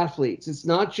pro athletes. It's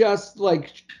not just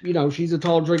like she's a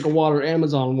tall drink of water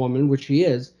Amazon woman, which she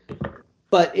is,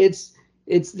 but it's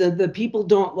the people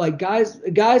don't like guys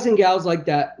and gals like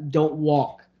that don't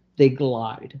walk, they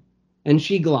glide, and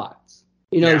she glides.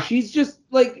 She's just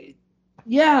like,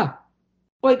 yeah,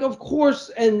 like of course.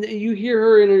 And you hear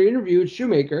her in her interview with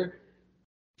Shoemaker.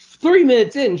 3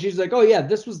 minutes in, she's like, "Oh yeah,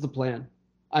 this was the plan.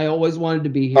 I always wanted to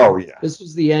be here. Oh yeah, this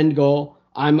was the end goal.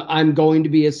 I'm going to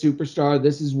be a superstar.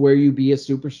 This is where you be a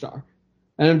superstar."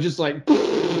 And I'm just like,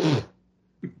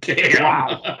 damn.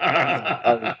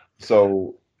 Wow.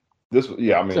 So this,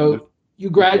 yeah, I mean, so you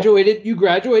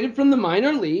graduated from the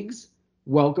minor leagues.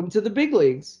 Welcome to the big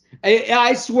leagues.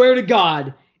 I swear to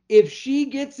God, if she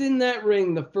gets in that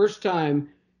ring the first time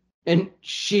and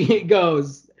she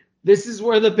goes, "This is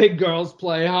where the big girls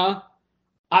play, huh?"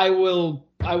 I will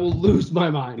lose my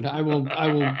mind. I will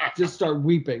just start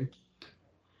weeping.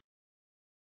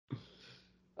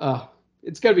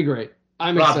 It's gonna be great.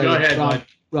 I'm excited. Go ahead,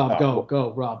 Rob,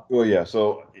 go, Rob. Well, yeah.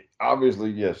 So obviously,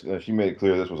 yes, she made it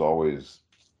clear this was always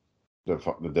the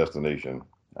destination.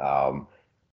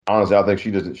 Honestly, I think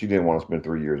she didn't want to spend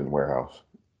 3 years in the warehouse.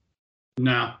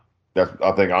 No, I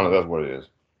think honestly that's what it is.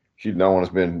 She did not want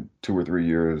to spend 2 or 3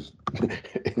 years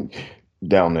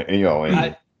down there.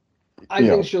 I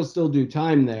think she'll still do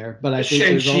time there, but I think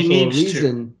there's also a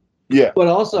reason. Yeah. But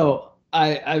also,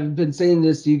 I've been saying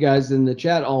this to you guys in the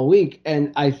chat all week,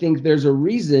 and I think there's a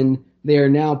reason they are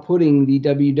now putting the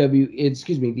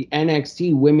the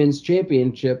NXT Women's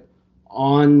Championship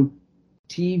on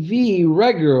TV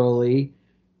regularly,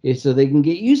 so they can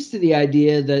get used to the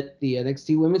idea that the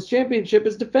NXT Women's Championship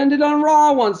is defended on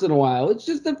Raw once in a while. It's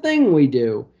just a thing we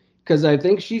do, because I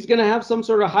think she's going to have some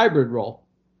sort of hybrid role.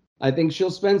 I think she'll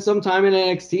spend some time in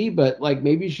NXT, but like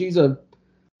maybe she's a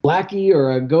lackey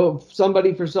or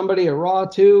somebody at Raw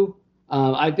too.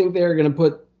 I think they're going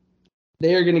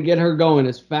to get her going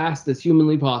as fast as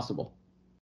humanly possible.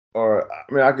 Or I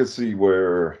mean, I could see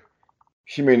where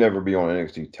she may never be on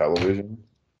NXT television.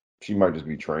 She might just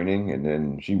be training, and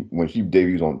then when she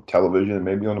debuts on television and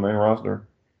maybe on the main roster,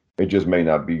 it just may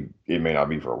not be. It may not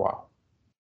be for a while.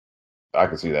 I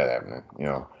could see that happening.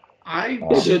 I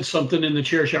said something in the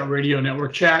Chairshot Radio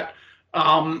Network chat.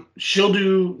 She'll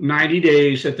do 90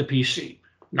 days at the PC,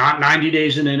 not 90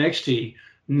 days in NXT.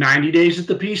 90 days at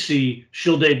the PC,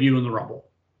 she'll debut in the Rumble.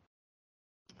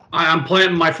 I'm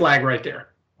planting my flag right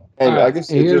there. And I guess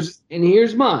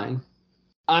here's mine.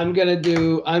 I'm gonna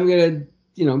preview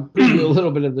a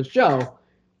little bit of the show.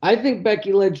 I think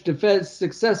Becky Lynch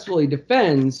successfully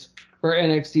defends her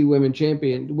NXT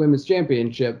Women's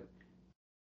Championship.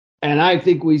 And I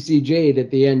think we see Jade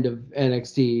at the end of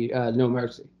NXT No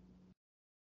Mercy.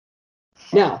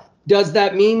 Now, does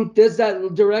that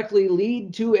directly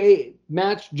lead to a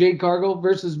match, Jade Cargill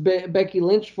versus Becky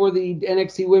Lynch for the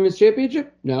NXT Women's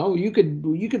Championship? No, you could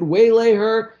waylay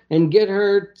her and get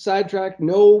her sidetracked,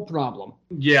 no problem.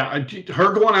 Yeah,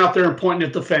 her going out there and pointing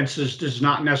at the fences does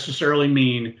not necessarily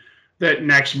mean that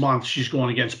next month she's going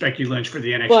against Becky Lynch for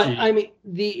the NXT. But I mean,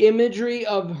 the imagery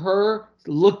of her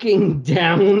looking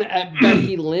down at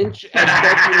Becky Lynch as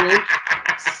Becky Lynch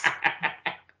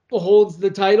holds the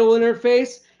title in her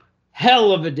face,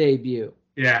 hell of a debut.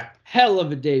 Yeah. Hell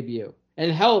of a debut.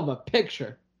 And hell of a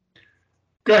picture.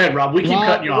 Go ahead, Rob. We keep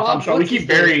cutting you off. I'm sorry. We keep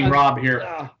burying Rob here.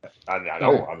 I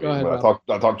know.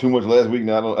 I talked too much last week.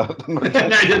 Now I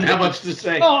didn't have much to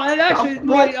say. Oh, and actually,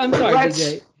 I'm sorry,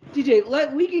 DJ.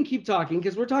 DJ, we can keep talking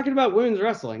because we're talking about women's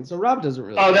wrestling. So Rob doesn't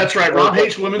really. Oh, that's right. Rob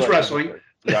hates women's wrestling.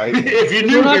 Right. If you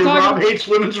knew, Rob hates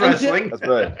women's wrestling. That's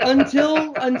right.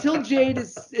 Until Jade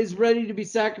is ready to be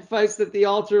sacrificed at the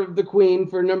altar of the Queen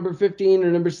for number 15 or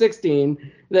number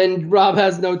 16, then Rob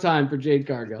has no time for Jade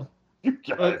Cargill.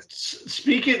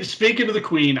 Speaking of the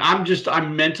Queen,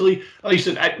 I'm mentally, like I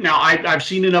said, I've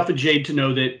seen enough of Jade to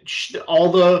know that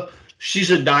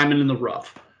she's a diamond in the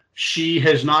rough. she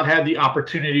has not had the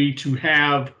opportunity to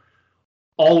have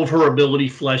all of her ability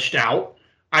fleshed out.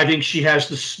 I think she has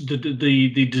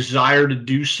the desire to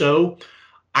do so.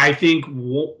 I think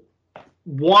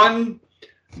one,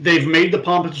 they've made the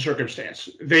pomp and circumstance.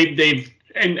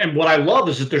 And what I love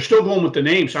is that they're still going with the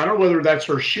name. So I don't know whether that's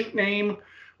her shoot name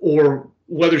or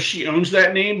whether she owns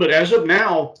that name, but as of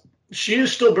now, she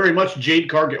is still very much Jade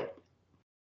Cargill.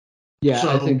 Yeah,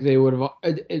 so, I think they would have,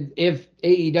 if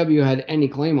AEW had any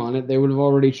claim on it, they would have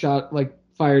already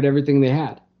fired everything they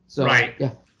had. So, right.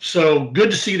 Yeah. So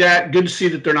good to see that. Good to see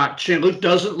that they're not changing. It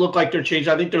doesn't look like they're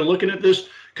changing. I think they're looking at this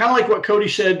kind of like what Cody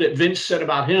said that Vince said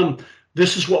about him.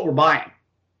 This is what we're buying.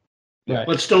 Right.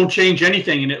 Let's don't change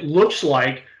anything. And it looks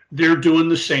like they're doing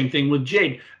the same thing with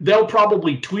Jade. They'll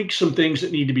probably tweak some things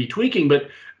that need to be tweaking, but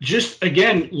just,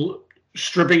 again,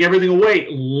 stripping everything away,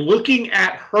 looking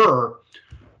at her,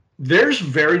 there's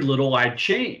very little I'd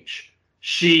change.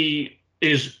 She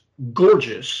is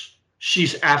gorgeous.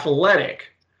 She's athletic.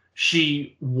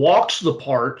 She walks the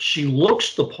part. She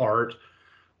looks the part.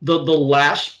 The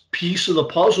last piece of the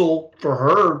puzzle for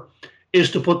her is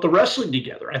to put the wrestling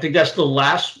together. I think that's the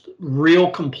last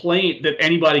real complaint that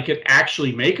anybody could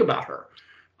actually make about her.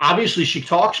 Obviously, she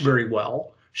talks very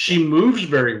well. She moves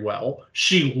very well.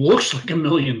 She looks like $1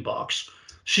 million.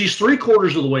 She's 3/4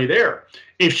 of the way there.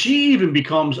 If she even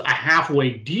becomes a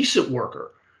halfway decent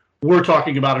worker, we're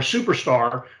talking about a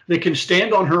superstar that can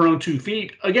stand on her own 2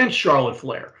 feet against Charlotte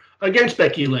Flair, against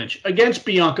Becky Lynch, against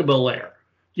Bianca Belair,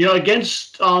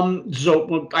 against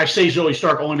I say Zoe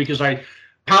Stark only because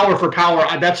power for power,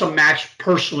 that's a match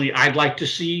personally I'd like to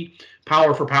see.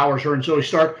 Power for power is her and Zoe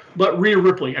Stark. But Rhea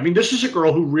Ripley, I mean, this is a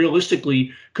girl who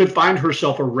realistically could find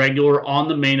herself a regular on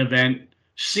the main event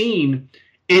scene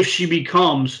if she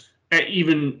becomes an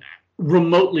even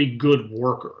remotely good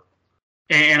worker.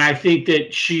 And I think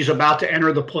that she's about to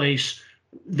enter the place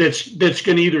that's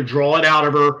going to either draw it out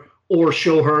of her or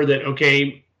show her that,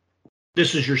 okay,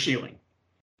 this is your ceiling.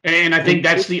 And I think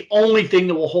that's the only thing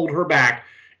that will hold her back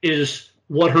is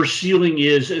what her ceiling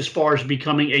is as far as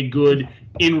becoming a good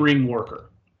in-ring worker.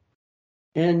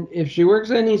 And if she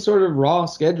works any sort of Raw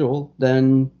schedule,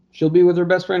 then she'll be with her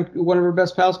best friend, one of her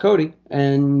best pals, Cody,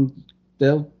 and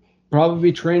they'll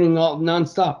probably be training all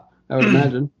nonstop, I would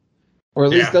imagine. Or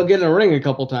at least they'll get in a ring a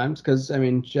couple times because, I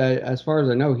mean, as far as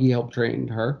I know, he helped train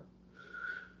her.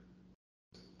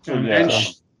 Go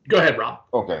ahead, Rob.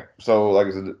 Okay. So, like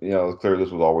I said, it's clear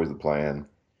this was always the plan.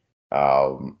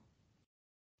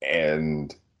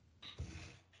 And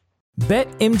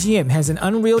BetMGM has an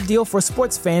unreal deal for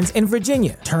sports fans in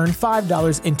Virginia. Turn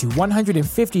 $5 into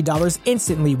 $150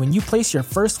 instantly when you place your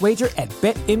first wager at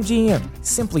BetMGM.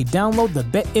 Simply download the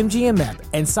BetMGM app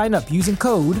and sign up using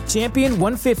code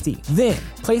Champion150. Then,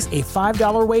 place a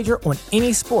 $5 wager on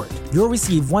any sport. You'll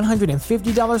receive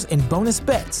 $150 in bonus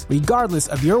bets, regardless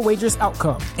of your wager's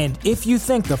outcome. And if you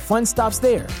think the fun stops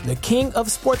there, the King of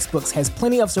Sportsbooks has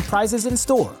plenty of surprises in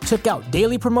store. Check out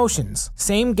daily promotions,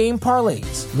 same-game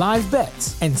parlays, live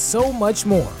bets, and so much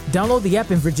more. Download the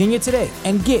app in Virginia today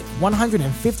and get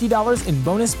 $150 in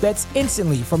bonus bets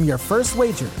instantly from your first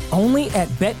wager. Only at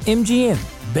BetMGM.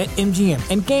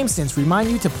 BetMGM and GameSense remind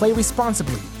you to play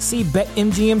responsibly. See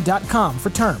BetMGM.com for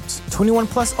terms. 21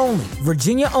 plus only.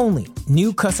 Virginia only.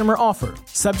 New customer offer.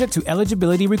 Subject to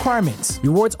eligibility requirements.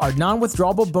 Rewards are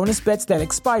non-withdrawable bonus bets that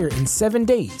expire in 7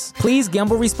 days. Please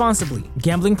gamble responsibly.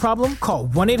 Gambling problem? Call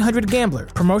 1-800-GAMBLER.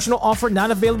 Promotional offer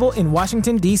not available in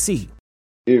Washington, D.C.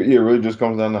 It really just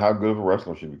comes down to how good of a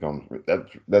wrestler she becomes.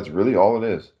 That's really all it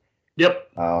is. Yep.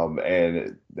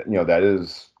 And that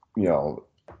is,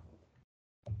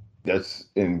 that's,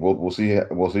 and we'll see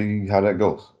how that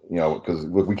goes. Because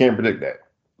look, we can't predict that.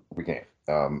 We can't.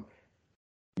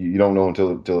 You don't know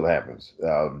until it happens.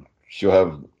 She'll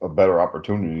have a better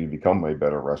opportunity to become a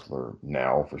better wrestler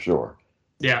now for sure.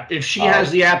 Yeah, if she has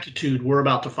the aptitude, we're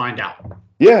about to find out.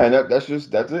 Yeah, and that's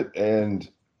it. And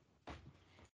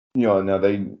now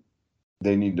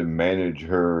they need to manage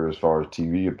her as far as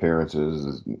TV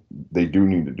appearances. They do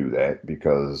need to do that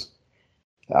because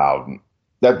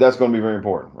that's going to be very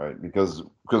important, right? Because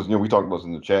we talked about this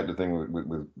in the chat, the thing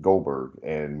with Goldberg,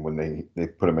 and when they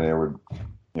put him in there with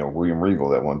William Regal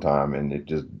that one time, and it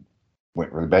just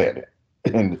went really bad.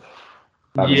 And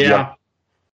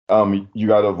you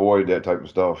got to avoid that type of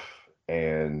stuff,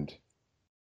 and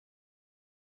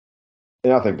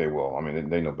I think they will. I mean,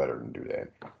 they know better than do that.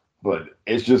 But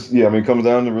it's just, it comes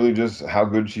down to really just how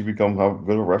good she becomes, how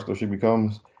good a wrestler she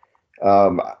becomes.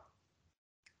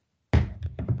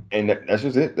 And that's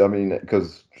just it. I mean,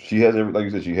 because she has like you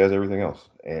said, she has everything else.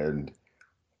 And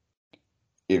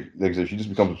if, like I said, she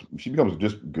becomes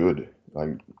just good,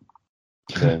 like,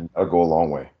 then I'll go a long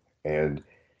way. And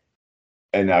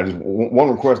I just one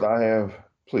request I have,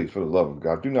 please, for the love of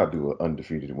God, do not do an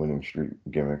undefeated winning streak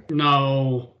gimmick.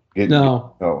 No.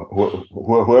 No.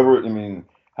 Whoever. I mean,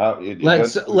 how it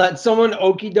Let someone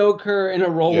okey doke her in a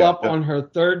roll up Yeah. on her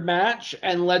third match,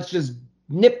 and let's just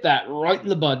nip that right in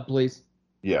the bud, please.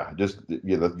 Yeah, let's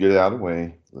get it out of the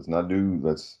way.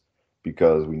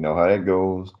 Because we know how that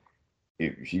goes.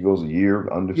 If she goes a year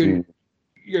undefeated,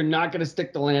 You're not going to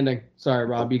stick the landing. Sorry,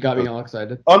 Rob, you got me all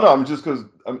excited. Oh no, I'm just because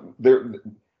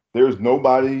there's no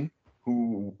one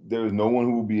who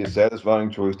will be a satisfying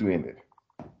choice to end it.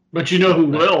 But you know who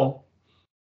will?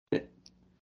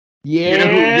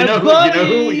 Yeah,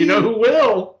 you know who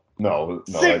will? No.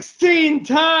 16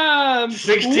 times.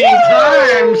 16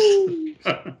 times.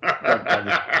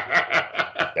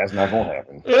 That's not gonna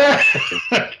happen.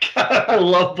 God, I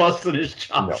love busting his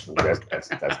chops. No, that's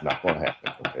not gonna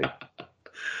happen. Okay.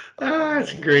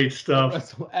 That's great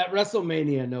stuff. At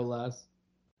WrestleMania, no less.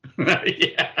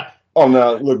 Yeah. Oh,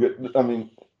 now look. I mean,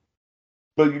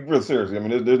 but real seriously, I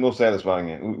mean, there's no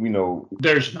satisfying end. We know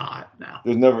there's not now.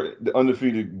 There's never the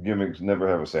undefeated gimmicks never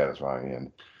have a satisfying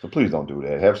end. So please don't do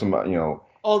that. Have somebody,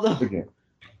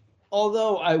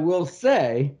 Although I will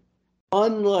say,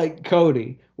 unlike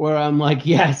Cody, where I'm like,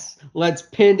 yes, let's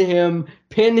pin him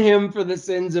for the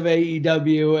sins of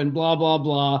AEW and blah blah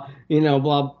blah,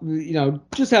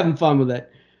 just having fun with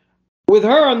it. With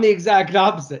her, I'm the exact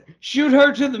opposite. Shoot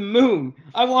her to the moon.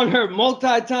 I want her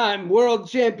multi-time world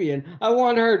champion. I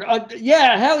want her,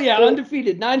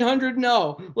 undefeated,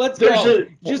 900-0. Let's go.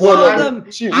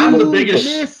 I'm the biggest.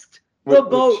 Missed the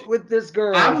boat with this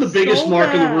girl. I'm the biggest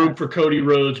mark in the room for Cody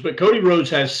Rhodes, but Cody Rhodes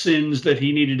has sins that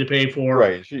he needed to pay for.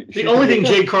 Right. The only thing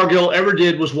Jade Cargill ever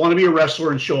did was want to be a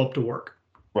wrestler and show up to work.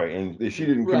 Right, and she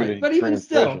didn't commit any but even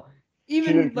still,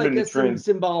 like this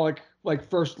symbolic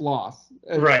first loss.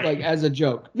 Right. Like as a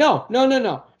joke. No.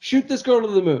 Shoot this girl to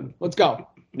the moon. Let's go.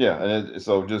 Yeah, and just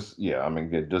don't do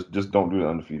the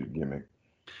undefeated gimmick.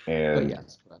 And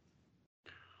yes.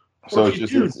 So it's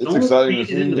exciting to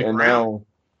see. And now,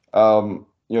 to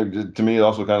me, it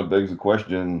also kind of begs the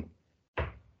question,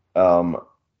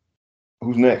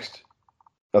 who's next?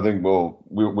 I think,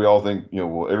 we all think,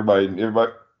 everybody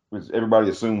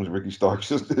assumes Ricky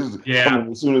Starks is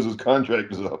coming as soon as his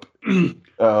contract is up.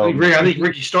 I think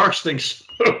Ricky Starks thinks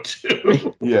so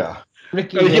too. Yeah.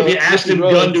 If you asked him,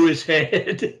 gun to his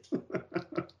head.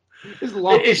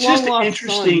 It's just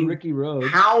interesting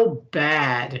how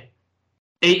bad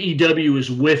AEW is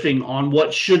whiffing on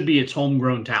what should be its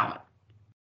homegrown talent.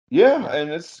 Yeah, and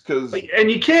it's because...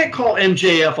 And you can't call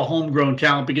MJF a homegrown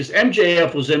talent because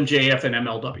MJF was MJF and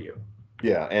MLW.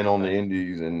 Yeah, and on the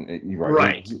indies, and he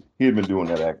had been doing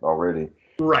that act already.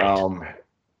 Right.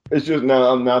 It's just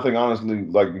now I think honestly,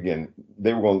 again,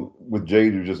 they were going with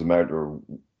Jade. It was just a matter of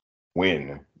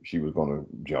when she was going to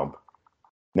jump.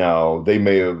 Now they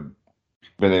may have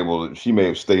been able to. She may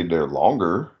have stayed there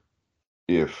longer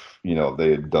if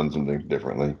they had done some things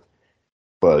differently.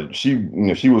 But she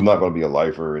was not going to be a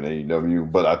lifer in AEW.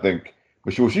 But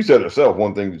she said herself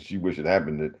one thing that she wished had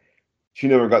happened, that she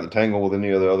never got to tangle with any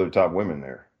of the other top women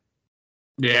there.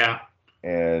 Yeah.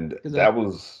 And that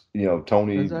was,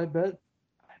 Tony. Because I bet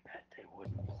they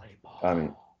wouldn't play ball.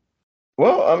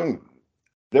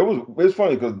 It's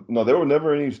funny because there were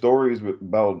never any stories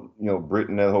about, Britt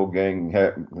and that whole gang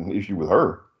had an issue with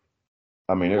her.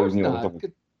 I mean, it was,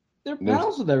 they're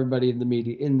pals with everybody in the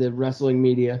media, in the wrestling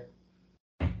media.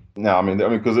 No,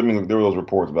 because there were those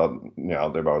reports about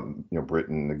Britt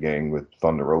and the gang with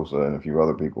Thunder Rosa and a few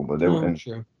other people, but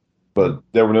but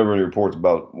there were never any reports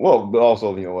about. Well, but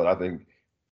also, I think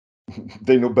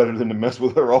they know better than to mess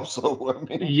with her. Also,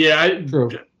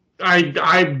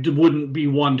 I wouldn't be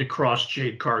one to cross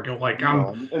Jade Cargill. I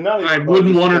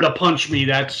wouldn't want her to punch me.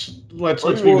 Let's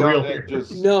be real here.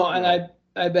 And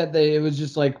I bet it was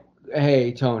just like,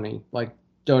 hey, Tony,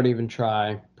 don't even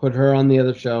try. Put her on the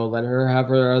other show. Let her have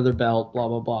her other belt, blah,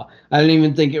 blah, blah. I didn't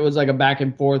even think it was like a back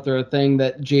and forth or a thing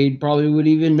that Jade probably would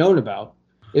even known about.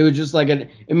 It was just like an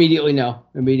immediately no.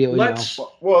 Because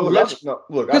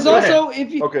also,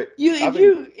 if you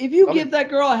give that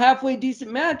girl a halfway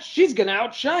decent match, she's going to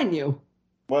outshine you.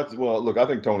 Well, look, I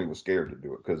think Tony was scared to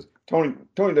do it because Tony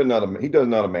does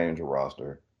not manage a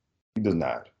roster. He does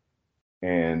not.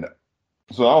 And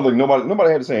so I don't think nobody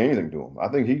had to say anything to him. I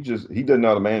think he doesn't know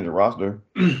how to manage a roster,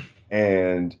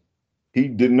 and he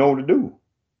didn't know what to do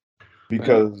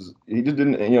because he just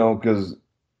didn't, because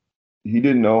he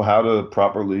didn't know how to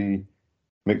properly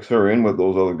mix her in with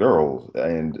those other girls,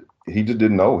 and he just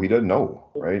didn't know. He doesn't know,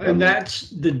 right? And that's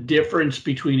the difference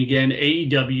between, again,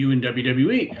 AEW and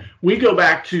WWE. We go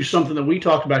back to something that we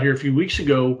talked about here a few weeks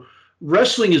ago.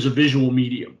 Wrestling is a visual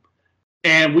medium.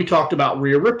 And we talked about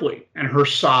Rhea Ripley and her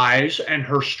size and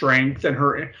her strength and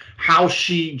how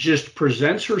she just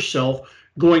presents herself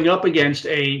going up against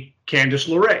a Candice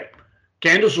LeRae.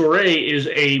 Candice LeRae is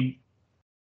a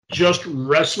just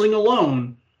wrestling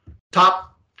alone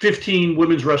top 15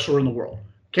 women's wrestler in the world.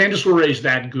 Candice LeRae is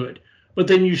that good. But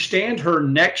then you stand her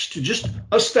next to, just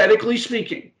aesthetically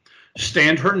speaking,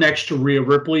 stand her next to Rhea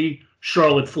Ripley,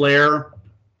 Charlotte Flair,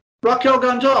 Raquel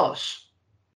Gonzalez.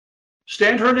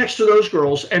 Stand her next to those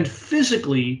girls, and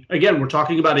physically, again, we're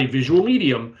talking about a visual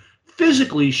medium,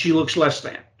 physically, she looks less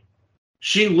than.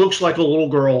 She looks like a little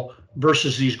girl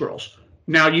versus these girls.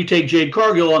 Now, you take Jade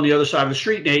Cargill on the other side of the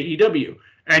street in AEW,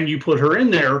 and you put her in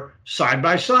there side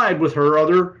by side with her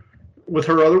other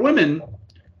women,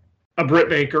 a Britt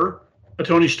Baker, a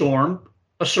Toni Storm,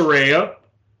 a Saraya.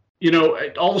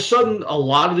 All of a sudden, a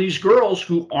lot of these girls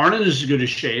who aren't in as good a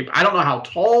shape, I don't know how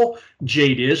tall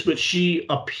Jade is, but she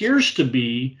appears to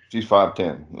be. She's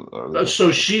 5'10".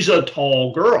 So she's a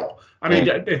tall girl. I mean,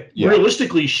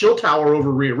 realistically, she'll tower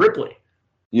over Rhea Ripley.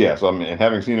 Yeah, so I mean,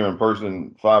 having seen her in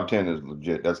person, 5'10" is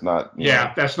legit. That's not.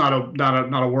 That's not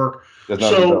a work. That's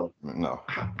not no.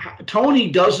 Tony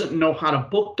doesn't know how to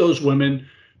book those women,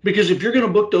 because if you're going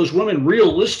to book those women,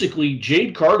 realistically,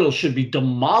 Jade Cargill should be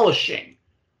demolishing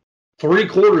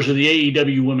 3/4 of the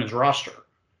AEW women's roster.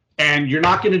 And you're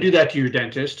not going to do that to your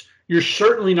dentist. You're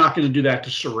certainly not going to do that to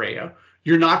Saraya.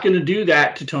 You're not going to do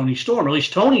that to Toni Storm. At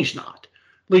least Tony's not.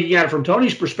 Looking at it from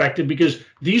Tony's perspective, because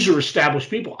these are established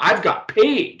people. I've got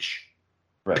Paige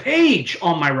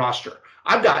on my roster.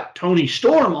 I've got Toni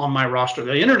Storm on my roster.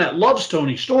 The internet loves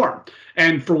Toni Storm.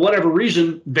 And for whatever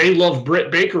reason, they love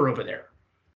Britt Baker over there.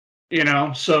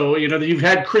 So you've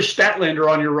had Chris Statlander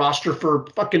on your roster for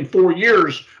fucking 4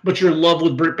 years, but you're in love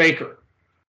with Britt Baker.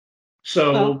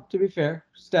 So, well, to be fair,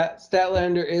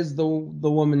 Statlander is the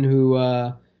woman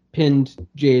who pinned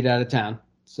Jade out of town.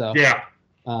 So yeah,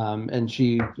 and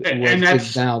she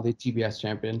is now the TBS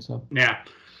champion. So yeah,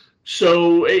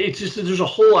 so it's just that there's a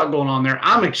whole lot going on there.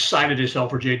 I'm excited as hell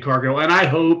for Jade Cargill, and I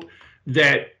hope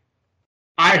that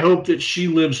she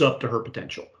lives up to her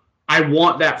potential. I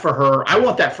want that for her. I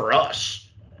want that for us,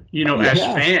 as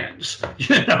fans.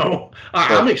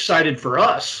 I'm excited for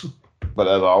us. But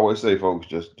as I always say, folks,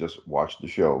 just watch the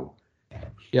show.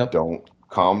 Yep. Don't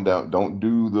calm down. Don't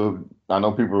do the. I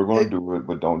know people are going to do it,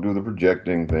 but don't do the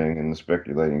projecting thing and the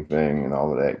speculating thing and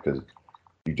all of that, because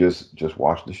you just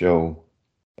watch the show,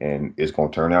 and it's going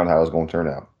to turn out how it's going to turn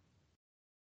out.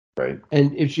 Right.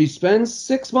 And if she spends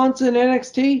 6 months in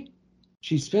NXT.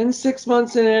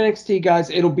 Guys,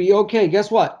 it'll be okay.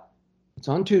 Guess what? It's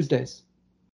on Tuesdays.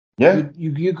 Yeah.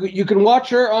 You can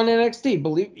watch her on NXT.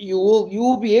 Believe you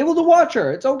will be able to watch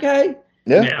her. It's okay.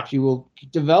 Yeah. She will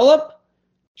develop.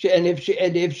 If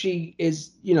she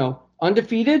is,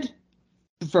 undefeated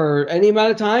for any amount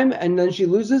of time, and then she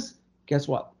loses, guess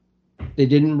what? They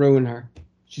didn't ruin her.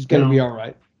 She's gonna be all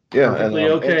right. Yeah,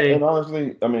 okay. And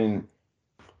honestly, I mean,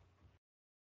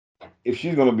 if she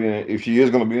is going to be in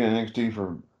NXT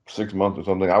for 6 months or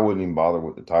something, I wouldn't even bother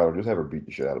with the title. Just have her beat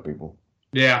the shit out of people.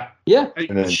 Yeah.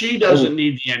 She doesn't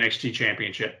need the NXT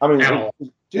championship. I mean, at all.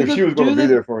 If she was going to be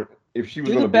there for, if she was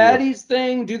do going the to baddies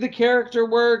thing, do the character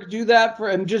work, do that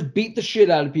and just beat the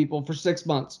shit out of people for 6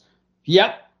 months.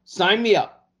 Yep, sign me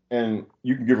up. And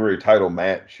you can give her a title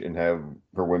match and have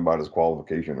her win by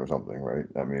disqualification or something, right?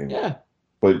 I mean, yeah.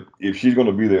 But if she's going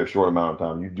to be there a short amount of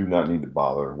time, you do not need to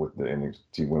bother with the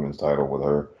NXT Women's title with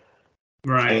her.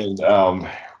 Right. And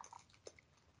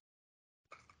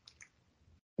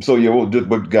so yeah, well,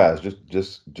 but guys,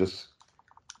 just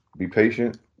be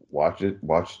patient. Watch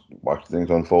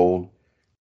things unfold.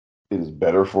 It is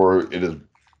better for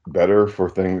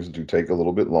things to take a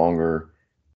little bit longer,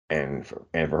 and for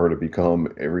her to become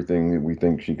everything that we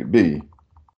think she could be.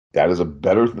 That is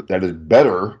better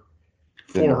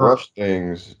than to rush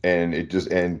things, and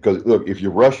because look, if you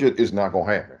rush it, it's not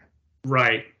gonna happen.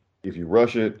 Right. If you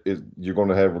rush it, you're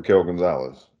gonna have Raquel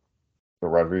Gonzalez or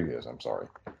Rodriguez. I'm sorry.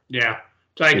 Yeah.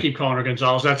 So I keep calling her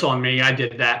Gonzalez. That's on me. I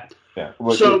did that. Yeah.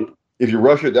 Well, so if you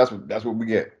rush it, that's what we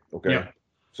get. Okay. Yeah.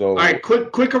 So all right,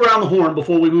 quick around the horn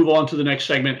before we move on to the next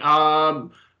segment.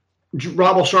 Rob,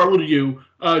 I'll start with you.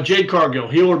 Jade Cargill,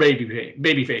 heel or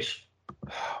babyface?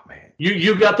 Oh man.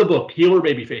 You got the book, heel or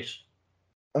babyface?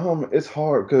 It's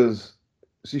hard because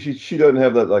she doesn't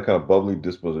have that kind of bubbly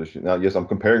disposition. Now, yes, I'm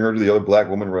comparing her to the other black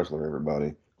woman wrestler.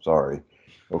 Everybody, sorry,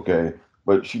 okay,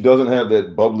 but she doesn't have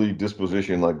that bubbly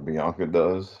disposition like Bianca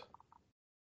does.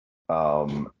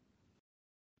 And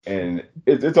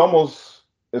it's almost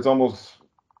kind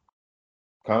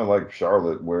of like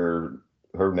Charlotte, where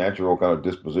her natural kind of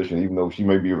disposition, even though she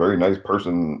may be a very nice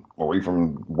person away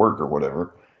from work or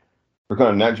whatever, her kind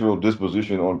of natural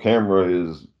disposition on camera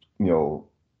is,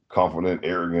 confident,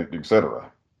 arrogant,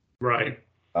 etc. Right.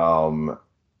 And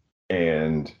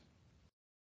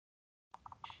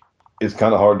it's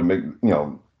kind of hard to make,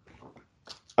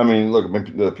 I mean, look,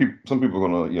 some people are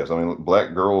going to, yes, I mean,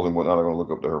 black girls and whatnot are going to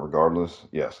look up to her regardless,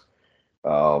 yes.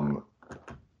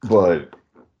 But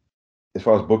as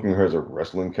far as booking her as a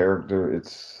wrestling character,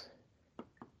 it's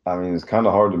kind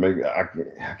of hard to make. I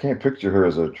can't picture her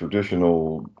as a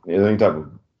traditional, any type of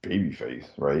baby face,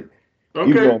 right? Okay.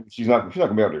 Even though she's not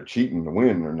gonna be out there cheating to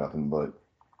win or nothing, but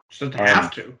she doesn't have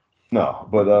to. No,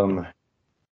 but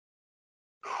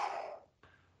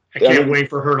I can't wait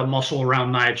for her to muscle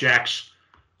around Nia Jax.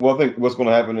 Well, I think what's going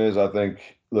to happen is,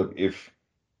 look, if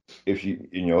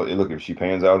she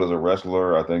pans out as a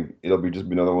wrestler, I think it'll be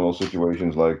another one of those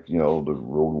situations like, the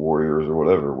Road Warriors or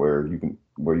whatever, where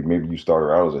maybe you start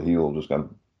her out as a heel, just kind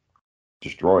of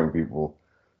destroying people,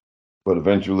 but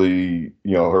eventually,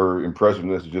 her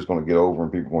impressiveness is just going to get over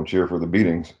and people are going to cheer for the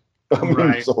beatings.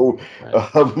 Right. So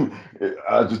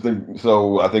I just think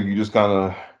so. I think you just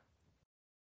kind of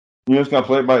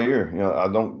play it by ear. I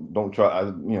don't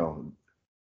try.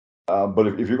 But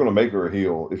if you're going to make her a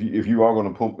heel, if you are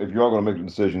going to make the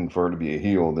decision for her to be a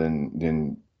heel,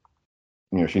 then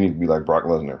she needs to be like Brock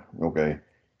Lesnar. Okay.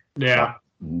 Yeah.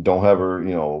 Don't have her.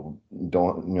 Don't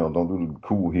do the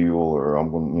cool heel or I'm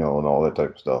going. And all that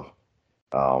type of stuff.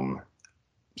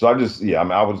 So I just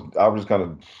I would just kind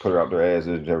of put her out there as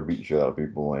is, have her beat the shit out of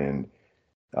people, and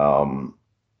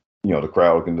the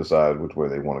crowd can decide which way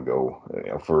they want to go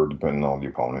for depending on the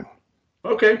opponent.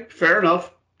 Okay, fair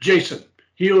enough. Jason,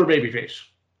 heel or babyface?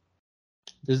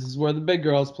 This is where the big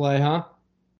girls play, huh?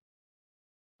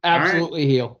 Absolutely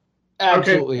heel.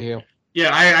 Absolutely heel.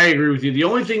 Yeah, I agree with you. The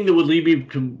only thing that would lead me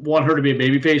to want her to be a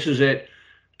babyface is that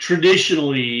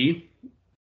traditionally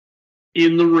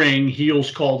in the ring,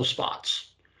 heels call the spots.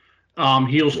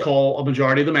 Heels call a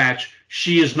majority of the match.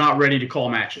 She is not ready to call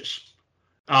matches.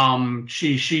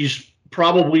 She's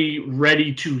probably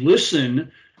ready to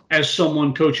listen as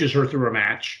someone coaches her through a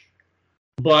match,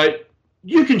 but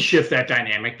you can shift that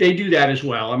dynamic. They do that as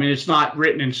well. I mean, it's not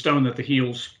written in stone that the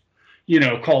heels,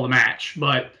 call the match,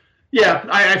 but yeah,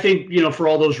 I think, for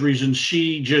all those reasons,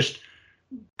 she just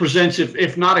presents,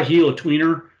 if not a heel, a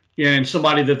tweener, and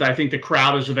somebody that I think the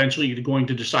crowd is eventually going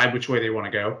to decide which way they want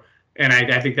to go. And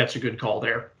I think that's a good call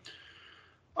there.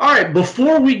 All right,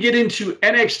 before we get into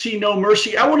NXT No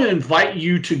Mercy, I want to invite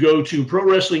you to go to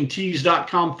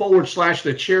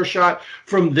ProWrestlingTees.com/thechairshot.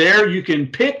 From there, you can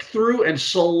pick through and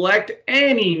select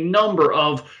any number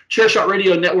of Chairshot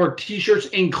Radio Network t-shirts,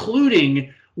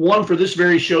 including one for this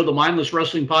very show, the Mindless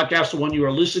Wrestling Podcast, the one you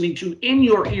are listening to in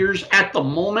your ears at the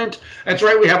moment. That's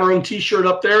right, we have our own t-shirt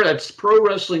up there. That's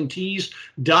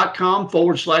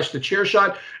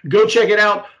ProWrestlingTees.com/thechairshot. Go check it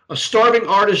out. A starving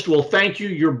artist will thank you.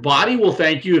 Your body will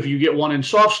thank you if you get one in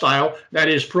soft style. That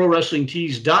is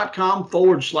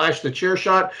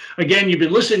ProWrestlingTees.com/thechairshot. Again, you've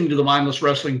been listening to the Mindless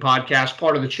Wrestling Podcast,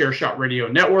 part of the Chairshot Radio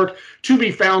Network, to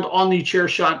be found on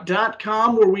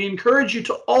thechairshot.com, where we encourage you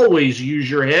to always use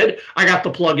your head. I got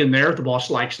the plug in there. The boss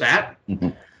likes that.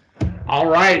 All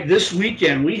right, this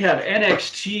weekend we have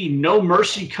NXT No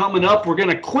Mercy coming up. We're going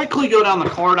to quickly go down the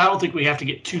card. I don't think we have to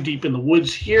get too deep in the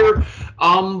woods here.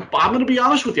 I'm going to be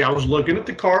honest with you. I was looking at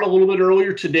the card a little bit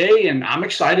earlier today, and I'm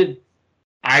excited.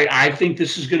 I think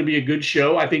this is going to be a good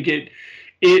show. I think it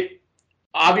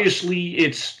obviously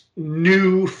it's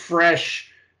new,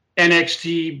 fresh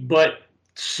NXT, but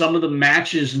some of the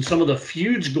matches and some of the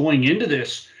feuds going into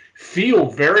this feel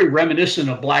very reminiscent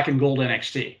of Black and Gold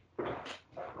NXT.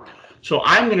 So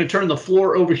I'm going to turn the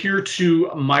floor over here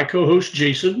to my co-host,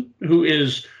 Jason, who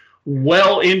is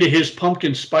well into his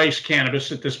pumpkin spice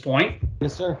cannabis at this point.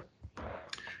 Yes, sir.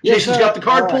 Jason's got the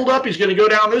card pulled up. He's going to go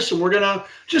down this, and we're going to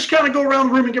just kind of go around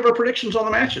the room and give our predictions on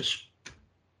the matches.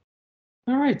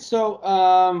 All right. So,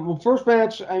 first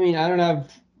match, I don't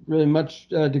have really much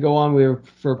to go on.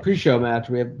 For a pre-show match,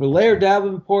 we have Blair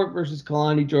Davenport versus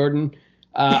Kalani Jordan.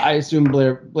 I assume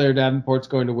Blair Davenport's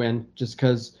going to win just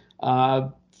because...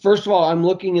 First of all, I'm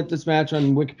looking at this match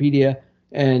on Wikipedia,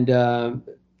 and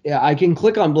I can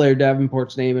click on Blair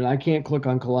Davenport's name, and I can't click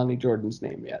on Kalani Jordan's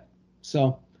name yet.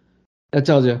 So that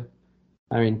tells you.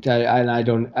 I haven't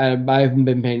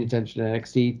been paying attention to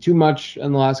NXT too much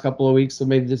in the last couple of weeks, so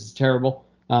maybe this is terrible.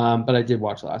 But I did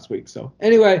watch last week. So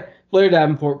anyway, Blair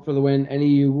Davenport for the win.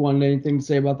 You wanted anything to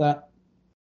say about that?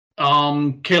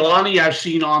 Kalani, I've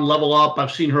seen on Level Up.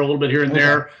 I've seen her a little bit here and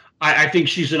there. I think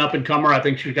she's an up-and-comer. I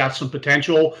think she's got some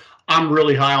potential. I'm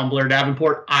really high on Blair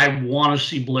Davenport. I want to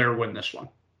see Blair win this one.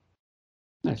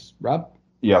 Nice. Rob?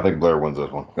 Yeah, I think Blair wins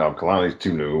this one. Kalani's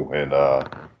too new, and I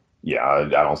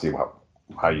don't see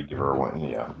how you give her a win.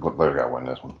 Yeah, Blair got to win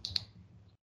this one.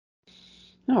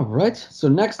 All right. So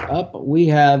next up, we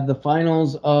have the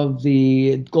finals of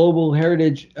the Global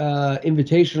Heritage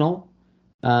Invitational.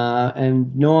 And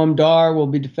Noam Dar will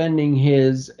be defending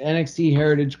his NXT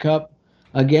Heritage Cup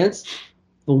against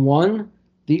the one,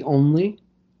 the only,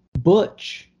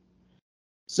 Butch.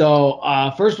 So,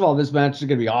 first of all, this match is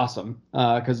going to be awesome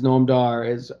because Noam Dar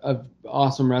is an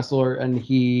awesome wrestler and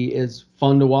he is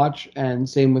fun to watch. And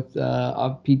same with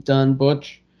Pete Dunne,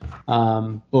 Butch.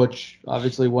 Butch,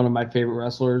 obviously one of my favorite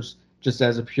wrestlers, just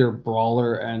as a pure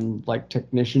brawler and like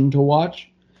technician to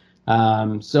watch.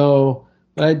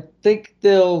 But I think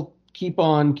they'll keep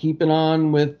on keeping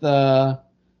on with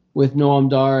Noam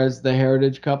Dar as the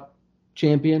Heritage Cup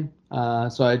champion.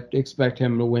 So I expect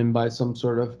him to win by some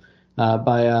sort of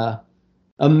by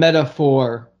a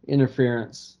metaphor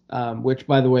interference, which,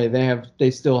 by the way,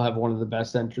 they still have one of the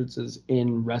best entrances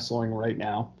in wrestling right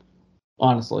now,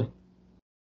 honestly.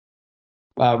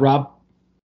 Rob?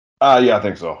 Yeah, I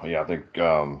think so. Yeah, I think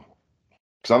because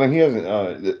I think he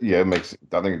hasn't. Yeah, it makes.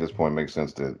 I think at this point it makes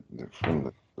sense to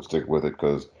stick with it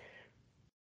because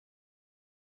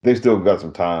they still got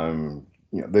some time.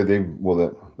 You know, they've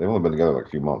only been together like a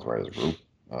few months, right, as a group.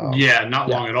 Yeah, not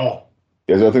long at all.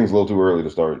 Yeah, so I think it's a little too early to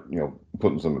start,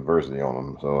 putting some adversity on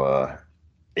him. So,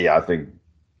 yeah, I think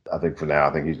for now,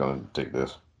 I think he's going to take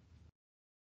this.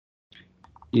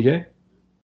 DJ?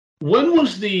 When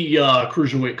was the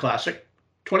Cruiserweight Classic?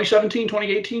 2017,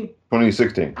 2018?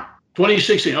 2016.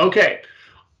 2016. Okay.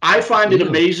 I find it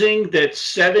amazing that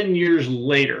 7 years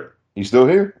later, he's still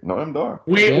here. Noam Dar.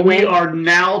 We are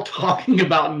now talking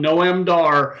about Noam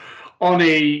Dar on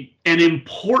an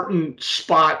important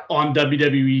spot on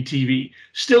WWE TV.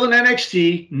 Still in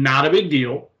NXT, not a big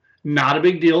deal. Not a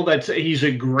big deal. He's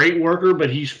a great worker, but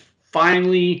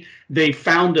they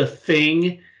found a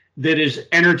thing that is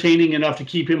entertaining enough to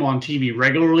keep him on TV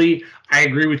regularly. I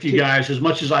agree with you guys. As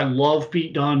much as I love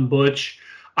Pete Dunne, Butch,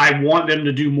 I want them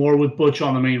to do more with Butch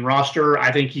on the main roster.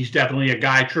 I think he's definitely a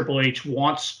guy Triple H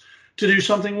wants to do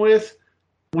something with.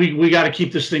 We got to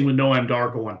keep this thing with Noam Dar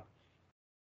going.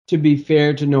 To be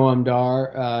fair to Noam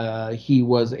Dar, he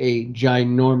was a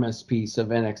ginormous piece of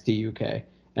NXT UK,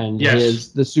 and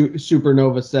the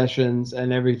Supernova sessions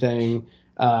and everything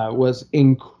was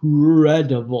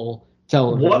incredible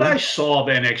television. What I saw of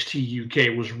NXT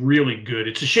UK was really good.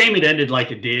 It's a shame it ended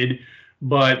like it did,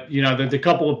 but the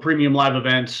couple of premium live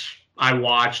events I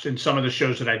watched and some of the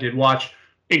shows that I did watch,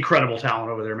 incredible talent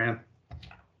over there, man.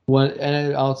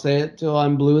 And I'll say it till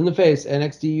I'm blue in the face.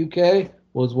 NXT UK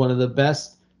was one of the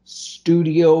best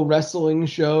studio wrestling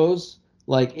shows.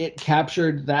 Like, it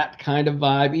captured that kind of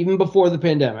vibe even before the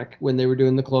pandemic when they were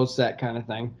doing the closed set kind of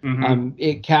thing. Mm-hmm.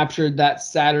 It captured that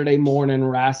Saturday morning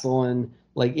wrestling,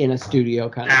 like in a studio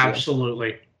kind of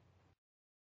Absolutely. Deal.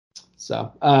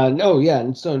 So,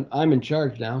 and so I'm in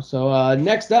charge now. So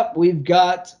next up, we've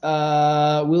got,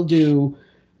 we'll do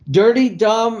Dirty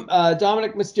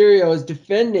Dominic Mysterio is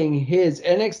defending his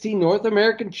NXT North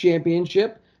American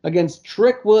Championship against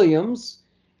Trick Williams,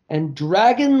 and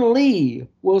Dragon Lee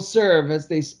will serve as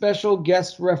the special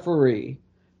guest referee.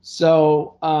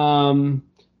 So,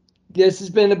 this has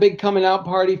been a big coming out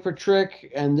party for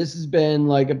Trick, and this has been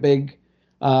like a big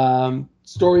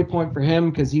story point for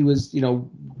him because he was,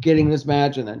 getting this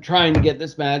match and then trying to get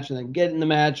this match and then getting the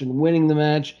match and winning the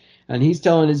match. And he's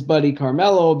telling his buddy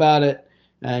Carmelo about it.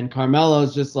 And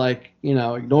Carmelo's just like,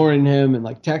 ignoring him and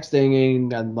like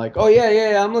texting and like, oh,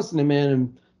 yeah, I'm listening, man,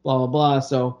 and blah, blah, blah.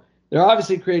 So they're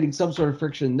obviously creating some sort of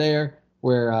friction there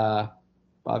where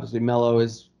obviously Melo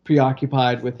is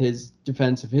preoccupied with his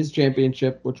defense of his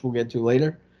championship, which we'll get to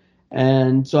later.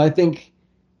 And so I think,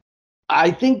 I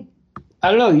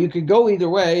don't know, you could go either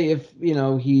way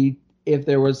if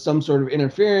there was some sort of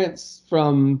interference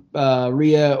from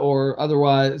Rhea or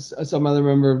otherwise some other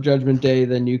member of Judgment Day,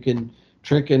 then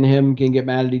Trick and him can get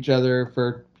mad at each other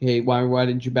for, hey, why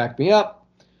didn't you back me up?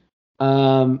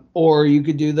 Or you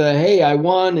could do the, hey, I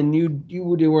won and you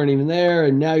weren't even there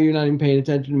and now you're not even paying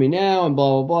attention to me now and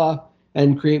blah, blah, blah,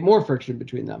 and create more friction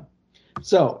between them.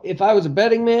 So if I was a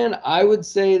betting man, I would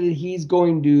say that he's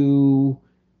going to,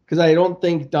 because I don't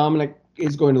think Dominic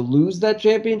is going to lose that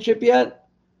championship yet,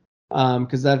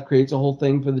 because that creates a whole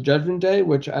thing for the Judgment Day,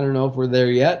 which I don't know if we're there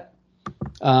yet.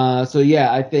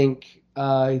 I think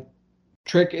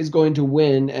Trick is going to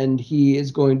win, and he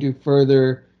is going to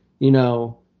further,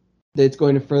 it's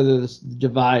going to further this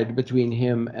divide between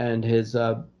him and his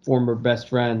former best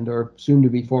friend, or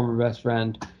soon-to-be former best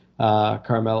friend,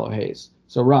 Carmelo Hayes.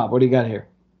 So, Rob, what do you got here?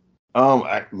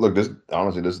 This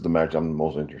is the match I'm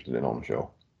most interested in on the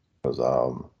show because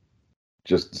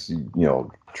just to see,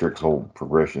 Trick's whole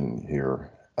progression here.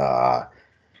 Yeah,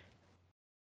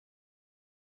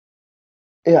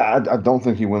 I don't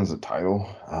think he wins the title.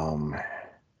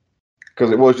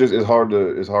 Because it's hard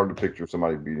to picture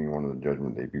somebody beating one of the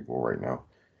Judgment Day people right now.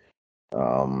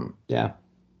 Yeah.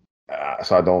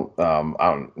 So I don't I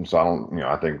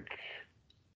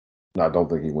don't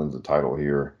think he wins the title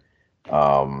here.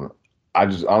 I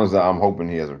just honestly I'm hoping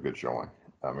he has a good showing.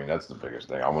 I mean that's the biggest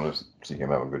thing. I want to see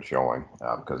him have a good showing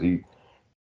because he,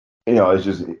 it's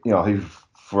just he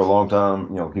for a long time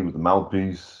he was the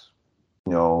mouthpiece,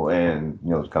 and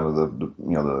it's kind of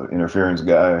the interference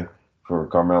guy for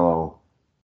Carmelo.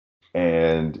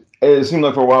 And it seemed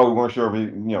like for a while we weren't sure if he,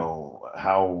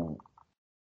 how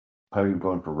he was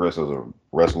going to progress as a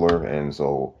wrestler, and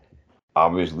so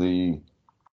obviously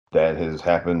that has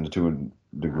happened to a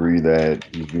degree that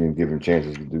he's being given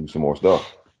chances to do some more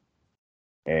stuff.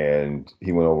 And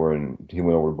he went over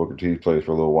to Booker T's place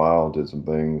for a little while, did some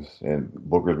things, and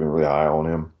Booker's been really high on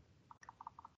him.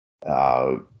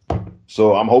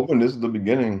 So I'm hoping this is the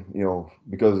beginning,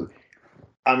 because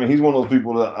I mean, he's one of those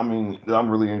people that I'm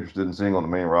really interested in seeing on the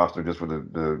main roster just for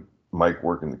the mic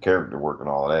work and the character work and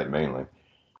all of that mainly.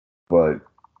 But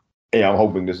yeah, I'm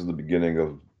hoping this is the beginning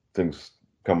of things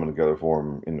coming together for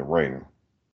him in the ring.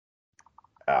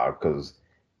 Because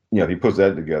if he puts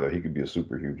that together, he could be a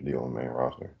super huge deal on the main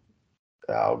roster.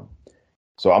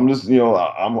 So I'm just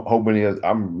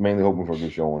I'm mainly hoping for a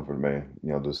good showing for the man,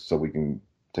 just so we can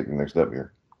take the next step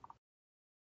here.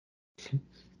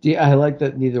 Yeah, I like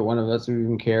that neither one of us have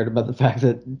even cared about the fact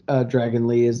that Dragon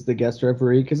Lee is the guest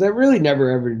referee, because that really never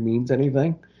ever means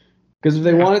anything. Because if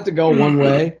they want it to go one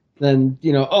way, then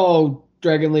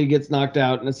Dragon Lee gets knocked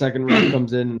out and a second ref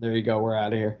comes in, and there you go, we're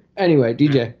out of here. Anyway,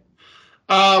 DJ.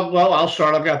 Well, I'll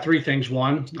start. I've got three things.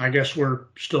 One, I guess we're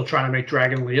still trying to make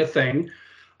Dragon Lee a thing.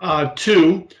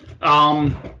 Two,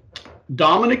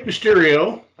 Dominic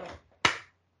Mysterio.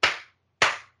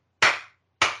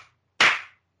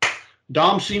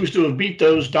 Dom seems to have beat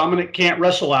those Dominic can't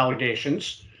wrestle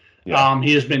allegations. Yeah.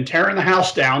 He has been tearing the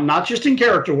house down, not just in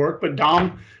character work, but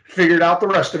Dom figured out the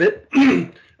rest of it.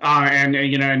 And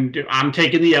I'm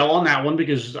taking the L on that one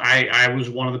because I was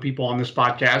one of the people on this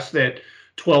podcast that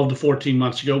 12 to 14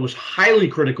 months ago was highly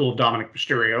critical of Dominic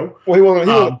Mysterio. Well, he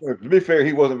wasn't to be fair,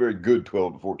 he wasn't very good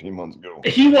 12 to 14 months ago.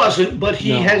 He wasn't, but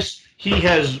he has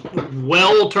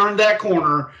well turned that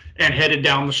corner and headed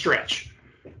down the stretch.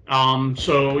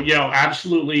 So,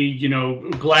 absolutely,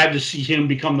 glad to see him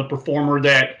become the performer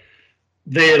that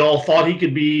they had all thought he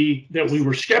could be, that we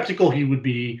were skeptical he would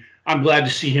be. I'm glad to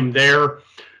see him there.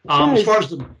 As far as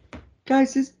the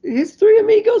guys, his three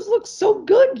amigos look so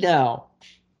good now.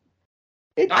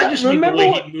 I just mean the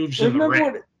way he moves in the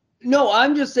ring. No,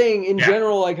 I'm just saying in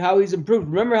general, like how he's improved.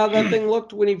 Remember how that thing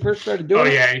looked when he first started doing it?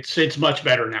 Oh, yeah, it's much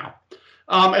better now.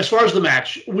 As far as the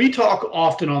match, we talk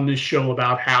often on this show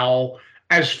about how,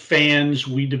 as fans,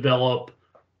 we develop,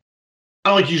 I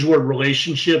don't like to use the word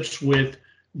relationships with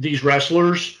these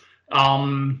wrestlers,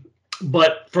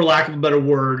 but for lack of a better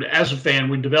word, as a fan,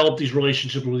 we develop these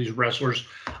relationships with these wrestlers.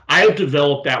 I have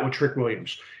developed that with Trick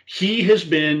Williams. He has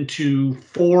been to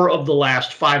 4 of the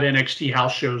last 5 NXT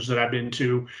house shows that I've been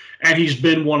to, and he's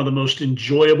been one of the most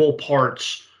enjoyable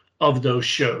parts of those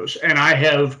shows. And I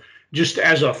have, just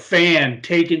as a fan,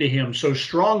 taken to him so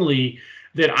strongly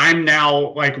that I'm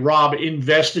now, like Rob,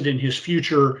 invested in his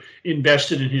future,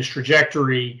 invested in his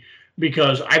trajectory,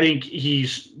 because I think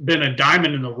he's been a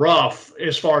diamond in the rough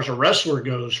as far as a wrestler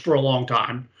goes for a long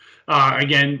time.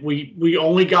 Again, we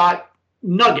only got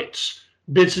nuggets,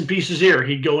 bits and pieces here.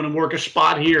 He'd go in and work a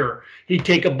spot here. He'd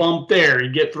take a bump there.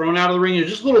 He'd get thrown out of the ring. It's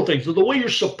just little things. So the way you're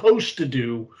supposed to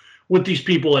do with these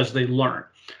people as they learn.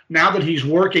 Now that he's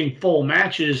working full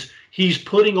matches, he's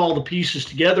putting all the pieces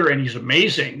together, and he's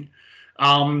amazing.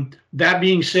 That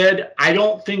being said, I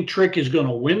don't think Trick is going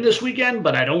to win this weekend,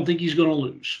 but I don't think he's going to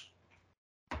lose.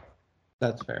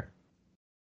 That's fair.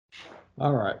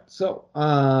 All right. So,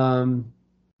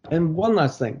 and one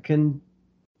last thing. Can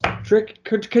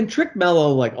Trick Mello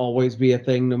like always be a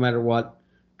thing no matter what?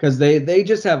 Because they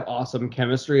just have awesome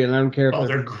chemistry, and I don't care if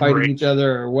they're fighting great. Each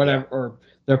other or whatever, or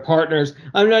they're partners.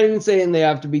 I'm not even saying they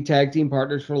have to be tag team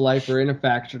partners for life or in a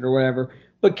faction or whatever.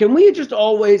 But can we just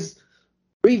always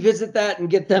revisit that and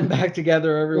get them back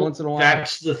together every once in a while?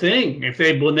 That's the thing.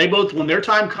 When their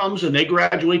time comes and they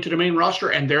graduate to the main roster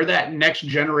and they're that next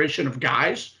generation of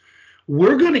guys,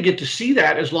 we're going to get to see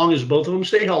that as long as both of them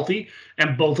stay healthy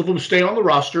and both of them stay on the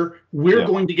roster. We're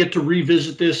going to get to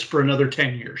revisit this for another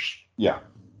 10 years. Yeah.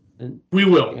 And we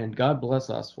will. And God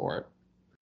bless us for it.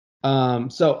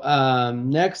 So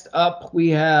next up we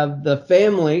have the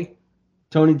family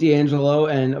Tony D'Angelo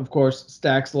and, of course,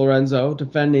 Stax Lorenzo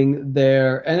defending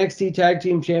their NXT Tag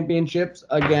Team Championships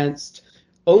against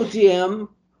OTM,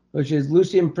 which is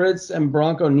Lucian Prince and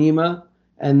Bronco Nima.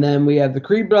 And then we have the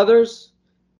Creed Brothers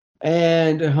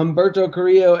and Humberto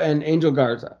Carrillo and Angel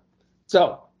Garza.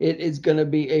 So it is going to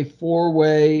be a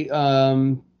four-way, I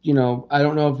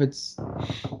don't know if it's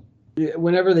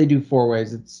whenever they do four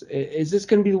ways, is this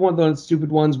going to be one of those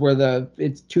stupid ones where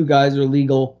it's two guys are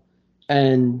legal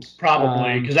and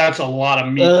probably because that's a lot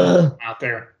of meat out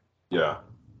there. Yeah.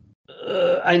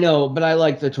 I know, but I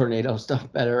like the tornado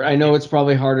stuff better. I know it's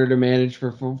probably harder to manage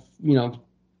for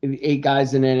 8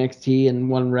 guys in NXT and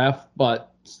 1 ref,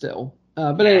 but still.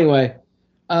 But anyway,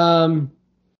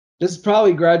 this is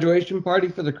probably graduation party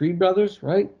for the Creed brothers,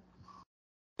 right?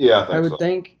 Yeah, I would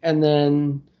think. And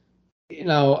then,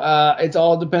 it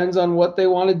all depends on what they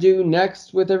want to do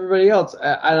next with everybody else.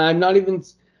 And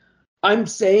I'm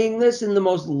saying this in the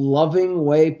most loving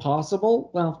way possible.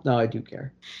 Well, no, I do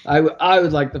care. I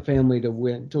would like the family to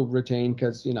retain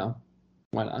because,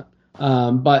 why not?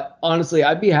 But honestly,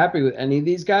 I'd be happy with any of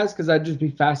these guys because I'd just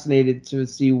be fascinated to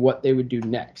see what they would do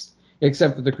next,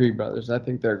 except for the Creed brothers. I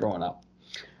think they're going up.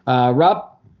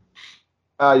 Rob?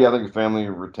 Yeah, I think the family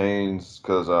retains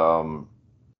because the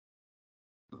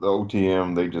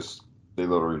OTM, they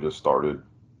literally just started.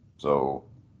 So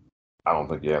I don't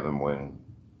think you have them win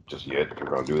just yet. They're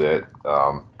going to do that.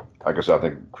 Like I said, I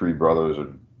think Creed brothers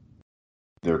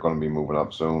they're going to be moving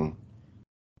up soon.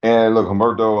 And look,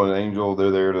 Humberto and Angel,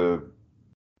 they're there to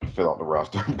fill out the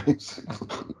roster,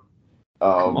 basically.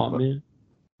 Come on, man.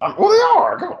 Well, they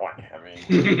are. Come on.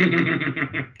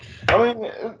 I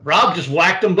mean, Rob just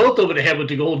whacked them both over the head with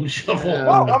the golden shovel.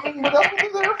 Well, but that's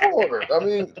what they're there for.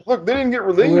 Look, they didn't get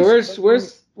released.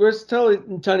 Where's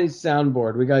Tony's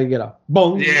soundboard? We gotta get a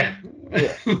boom. Yeah.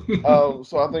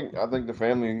 So I think the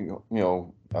family,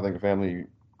 the family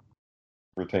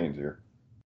retains here.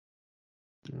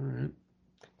 All right,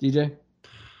 DJ.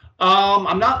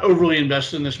 I'm not overly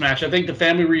invested in this match. I think the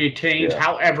family retains. Yeah.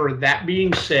 However, that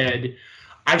being said,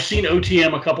 I've seen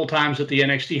OTM a couple times at the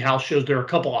NXT house shows. There are a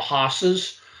couple of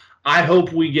Hosses. I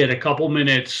hope we get a couple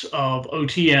minutes of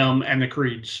OTM and the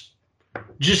Creeds.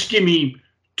 Just give me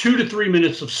 2 to 3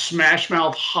 minutes of smash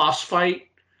mouth Hoss fight,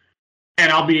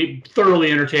 and I'll be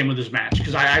thoroughly entertained with this match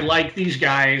because I like these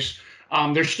guys.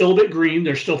 They're still a bit green.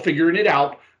 They're still figuring it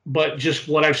out. But just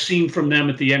what I've seen from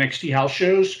them at the NXT house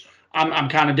shows, I'm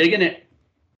kind of digging it.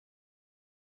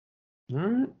 All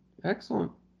right.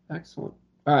 Excellent.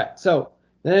 All right. So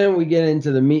then we get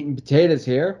into the meat and potatoes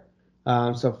here.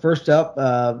 So first up,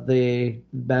 the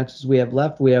matches we have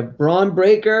left, we have Braun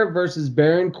Breaker versus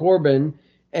Baron Corbin.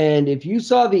 And if you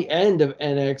saw the end of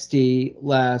NXT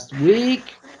last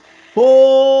week,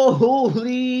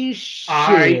 holy shit.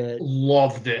 I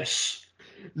love this.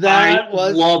 I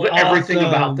love everything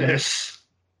about this.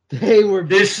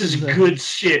 This is good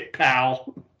shit,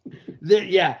 pal.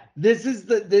 This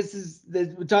is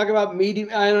we talk about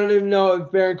meaty. I don't even know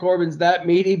if Baron Corbin's that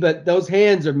meaty, but those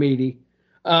hands are meaty.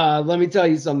 Let me tell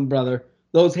you something, brother.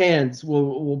 Those hands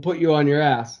will put you on your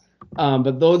ass.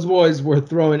 But those boys were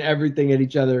throwing everything at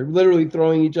each other, literally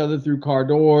throwing each other through car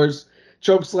doors,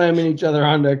 choke slamming each other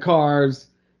onto cars.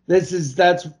 This is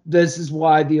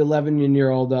why the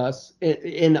 11-year-old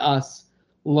in us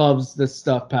loves this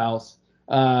stuff, pals.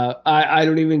 I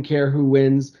don't even care who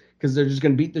wins because they're just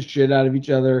going to beat the shit out of each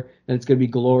other and it's going to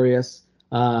be glorious.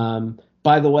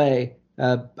 By the way,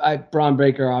 Braun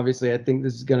Breaker, obviously, I think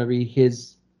this is going to be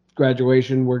his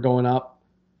graduation. We're going up.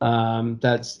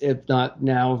 That's if not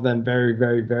now, then very,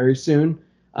 very, very soon.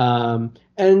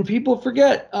 And people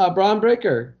forget Braun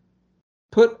Breaker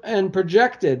put and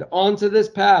projected onto this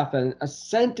path and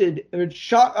ascended or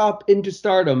shot up into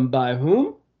stardom by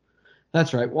whom?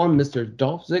 That's right, one Mr.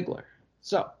 Dolph Ziggler.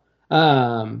 So,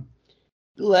 I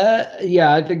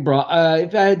think Braun.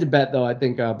 If I had to bet, though, I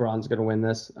think Braun's going to win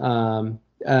this.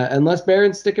 Unless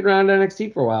Baron's sticking around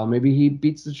NXT for a while, maybe he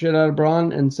beats the shit out of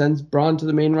Braun and sends Braun to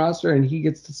the main roster, and he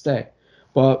gets to stay.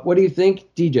 But what do you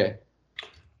think, DJ?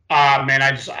 Man,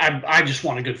 I just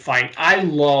want a good fight. I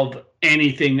love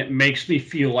anything that makes me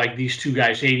feel like these two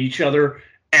guys hate each other,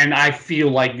 and I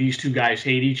feel like these two guys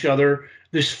hate each other.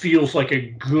 This feels like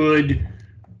a good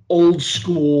old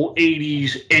school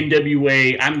 80s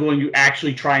NWA, I'm going to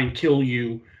actually try and kill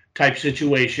you type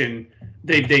situation.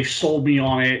 They've sold me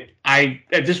on it.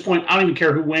 At this point, I don't even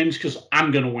care who wins because I'm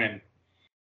going to win.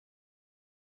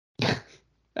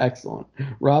 Excellent.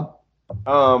 Rob?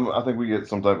 I think we get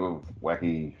some type of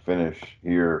wacky finish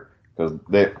here because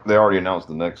they already announced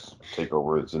the next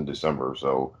takeover. It's in December,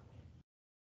 so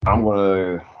I'm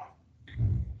gonna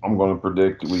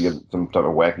predict we get some type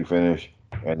of wacky finish.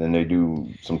 and then they do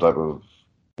some type of,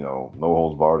 no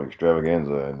holds barred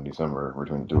extravaganza in December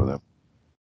between the two of them.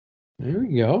 There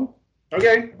we go.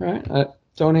 Okay. All right. I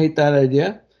don't hate that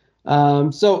idea.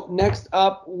 So next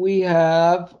up, we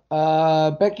have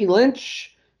Becky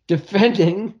Lynch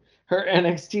defending her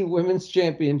NXT Women's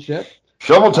Championship.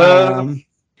 Shovel time.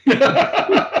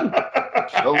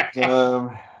 Shovel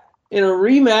time. In a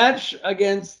rematch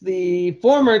against the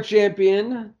former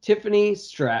champion, Tiffany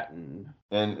Stratton.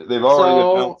 And they've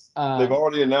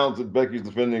already announced that Becky's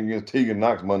defending against Tegan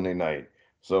Knox Monday night.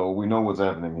 So we know what's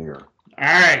happening here. All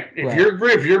right.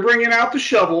 If you're bringing out the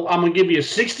shovel, I'm gonna give you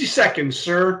 60 seconds,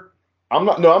 sir. I'm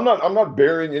not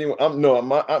burying anyone.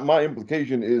 My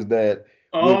implication is that.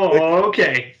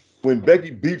 Okay. When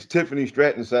Becky beats Tiffany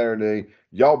Stratton Saturday,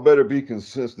 y'all better be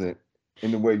consistent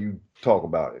in the way you talk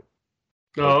about it.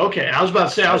 Oh, okay. I was about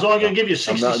to say I was only going to give you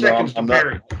 60 seconds to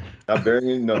bury. Not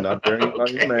burying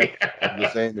anybody in the match. I'm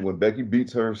just saying that when Becky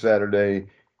beats her Saturday,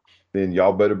 then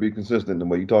y'all better be consistent in the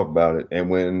way you talk about it. And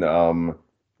when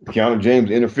Kiana James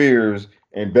interferes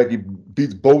and Becky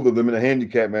beats both of them in a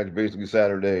handicap match basically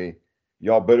Saturday,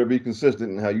 y'all better be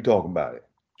consistent in how you talk about it.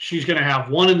 She's going to have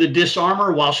one in the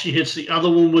disarmor while she hits the other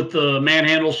one with the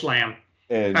manhandle slam.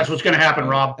 And that's what's going to happen,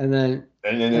 Rob. And then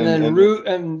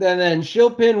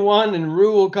she'll pin one, and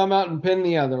Rue will come out and pin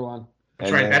the other one.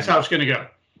 That's right. That's how it's going to go.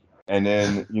 And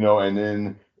then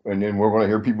we're going to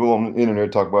hear people on the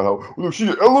internet talk about how, look, she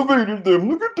elevated them.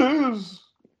 Look at this.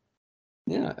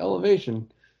 Yeah,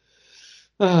 elevation.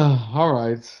 All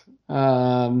right.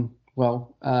 I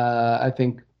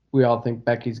think we all think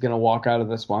Becky's going to walk out of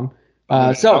this one. They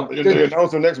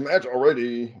announced the next match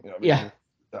already.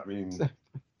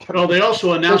 Well, they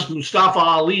also announced Mustafa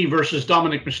Ali versus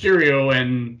Dominic Mysterio,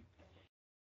 and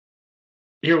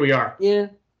here we are. Yeah,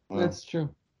 that's true.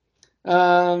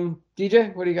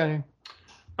 DJ, what do you got here?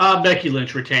 Becky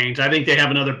Lynch retains. I think they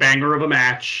have another banger of a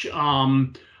match.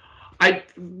 The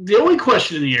only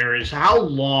question in the air is how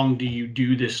long do you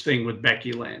do this thing with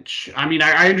Becky Lynch? I mean,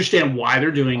 I understand why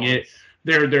they're doing it.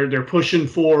 They're pushing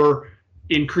for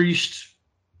increased.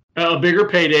 A bigger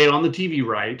payday on the TV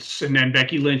rights, and then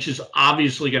Becky Lynch is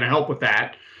obviously going to help with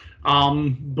that.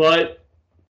 But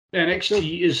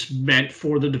NXT is meant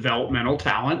for the developmental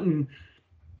talent, and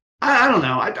I don't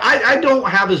know. I don't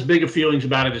have as big of feelings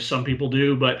about it as some people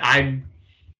do, but I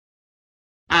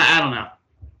don't know.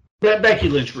 Becky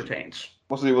Lynch retains.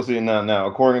 We'll see now.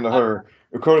 According to her,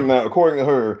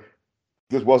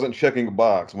 this wasn't checking a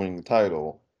box winning the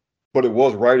title. But it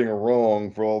was righting a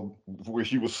wrong for where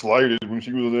she was slighted when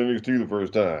she was in NXT the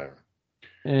first time.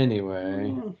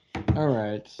 Anyway, all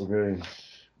right. Okay.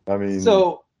 I mean,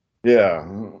 yeah.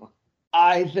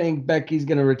 I think Becky's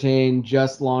going to retain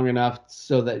just long enough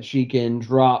so that she can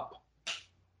drop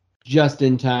just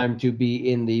in time to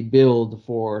be in the build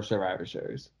for Survivor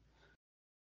Series.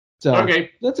 So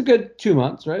that's a good 2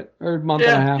 months, right? Or a month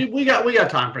and a half. We got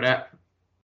time for that.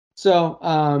 So,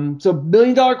 $1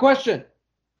 million question.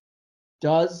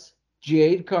 Does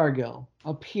Jade Cargill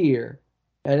appear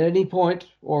at any point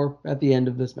or at the end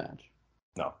of this match?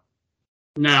 No.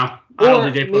 I don't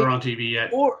think they put her on TV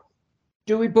yet. Or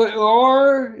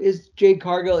is Jade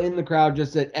Cargill in the crowd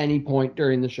just at any point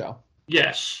during the show?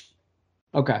 Yes.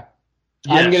 Okay.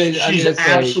 Yes, she's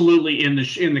absolutely in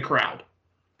the crowd.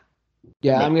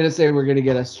 Yeah, I'm going to say we're going to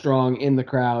get a strong in the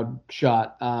crowd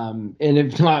shot. And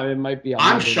if not, it might be.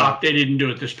 I'm shocked they didn't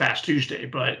do it this past Tuesday,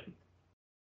 but.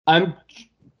 I'm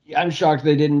shocked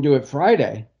they didn't do it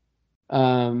Friday.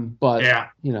 But yeah,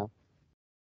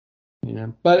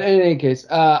 But in any case,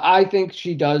 I think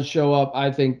she does show up.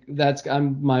 I think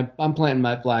I'm planting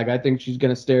my flag. I think she's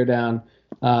gonna stare down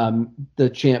the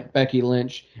champ Becky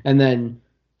Lynch, and then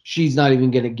she's not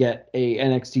even gonna get a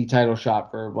NXT title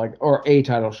shot for a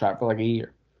title shot for a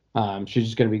year. She's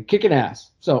just gonna be kicking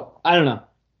ass. So I don't know.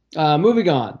 Moving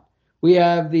on, we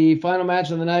have the final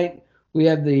match of the night. We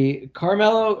have the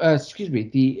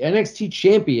NXT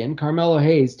champion, Carmelo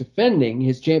Hayes, defending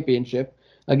his championship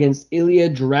against Ilya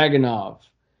Dragunov.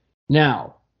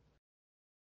 Now,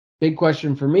 big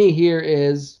question for me here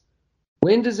is,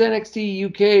 when does NXT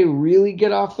UK really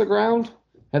get off the ground?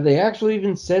 Have they actually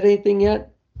even said anything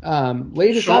yet? Shawn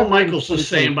Michaels is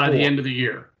saying by the end of the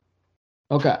year.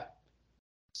 Okay.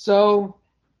 So,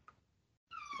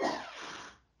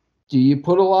 do you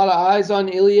put a lot of eyes on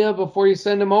Ilya before you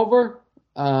send him over?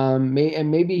 And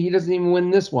maybe he doesn't even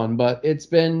win this one, but that's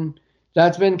been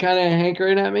kind of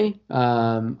hankering at me.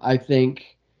 I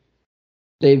think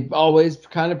they've always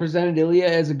kind of presented Ilya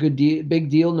as a big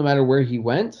deal no matter where he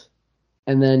went.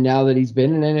 And then now that he's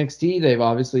been in NXT, they've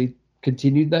obviously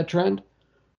continued that trend.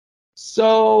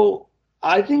 So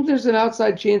I think there's an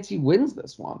outside chance he wins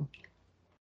this one.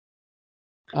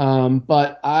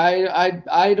 But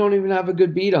I don't even have a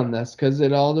good beat on this because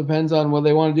it all depends on what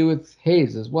they want to do with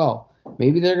Hayes as well.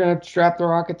 Maybe they're going to strap the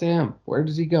rocket to him. Where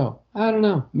does he go? I don't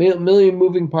know. Million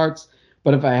moving parts.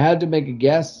 But if I had to make a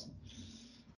guess,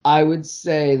 I would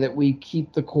say that we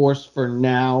keep the course for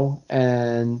now,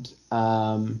 and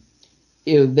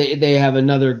they have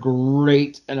another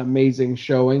great and amazing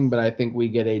showing. But I think we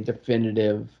get a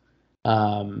definitive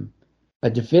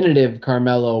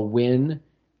Carmelo win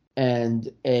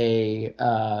and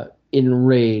a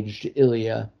enraged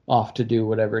Ilya off to do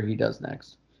whatever he does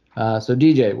next. So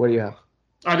DJ, what do you have?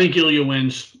 I think Ilya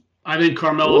wins. I think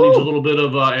Carmelo needs a little bit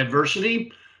of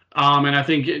adversity. And I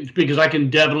think it's because I can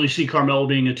definitely see Carmelo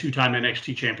being a 2-time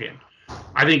NXT champion.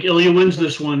 I think Ilya wins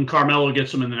this one. Carmelo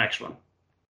gets him in the next one.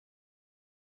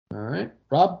 All right.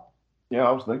 Rob? Yeah,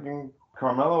 I was thinking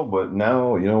Carmelo, but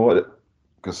now, you know what?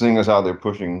 Because seeing as how they're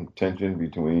pushing tension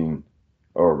between,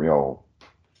 or,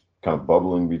 kind of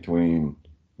bubbling between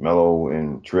Melo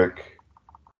and Trick,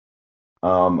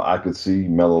 I could see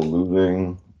Melo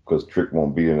losing because Trick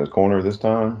won't be in his corner this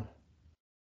time.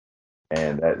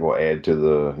 And that will add to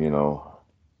the,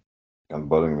 kind of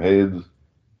butting of heads.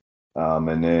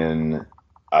 And then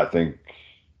I think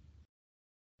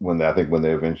when they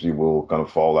eventually will kind of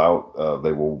fall out,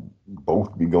 they will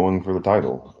both be going for the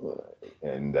title,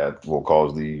 and that will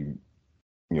cause the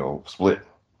split.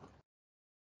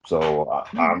 So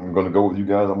I'm going to go with you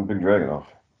guys. I'm a big Dragunov.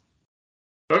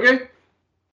 Okay.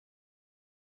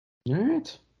 All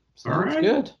right. Sounds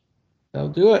good. That'll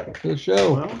do it for the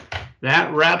show. Well,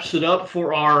 that wraps it up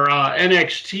for our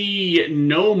NXT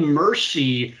No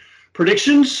Mercy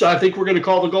predictions. I think we're going to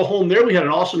call the go home there. We had an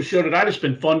awesome show tonight. It's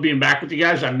been fun being back with you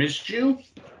guys. I missed you.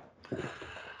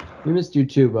 We missed you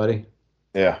too, buddy.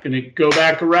 Yeah. Going to go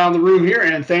back around the room here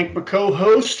and thank my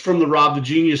co-host from the Rob the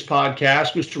Genius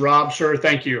podcast, Mr. Rob, sir.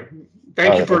 Thank you.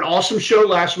 Thank you for an awesome show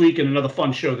last week and another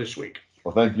fun show this week.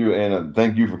 Well, thank you, and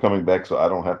thank you for coming back so I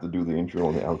don't have to do the intro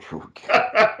and the outro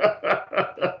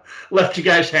again. Left you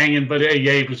guys hanging, but yeah,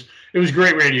 it was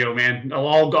great radio, man.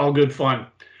 All good fun.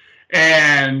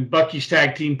 And Bucky's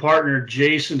tag team partner,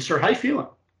 Jason, sir, how you feeling?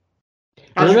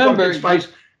 How's your pumpkin spice?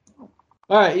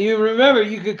 All right, you remember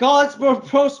you could call it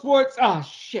pro sports. Oh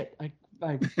shit, I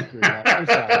screwed up. I'm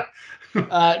sorry.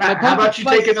 How about you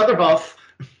take another buff?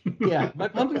 Yeah, my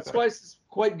pumpkin spice is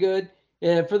quite good.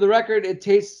 For the record, it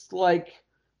tastes like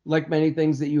many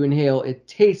things that you inhale. It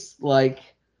tastes like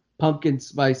pumpkin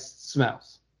spice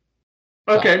smells.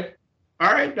 Okay,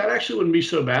 all right, that actually wouldn't be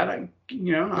so bad. I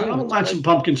don't mind some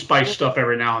pumpkin spice stuff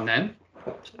every now and then.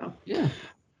 So. Yeah.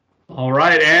 All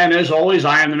right, and as always,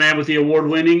 I am the man with the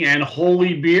award-winning and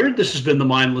holy beard. This has been the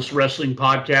Mindless Wrestling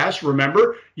Podcast.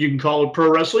 Remember, you can call it pro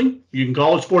wrestling, you can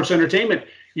call it sports entertainment,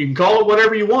 you can call it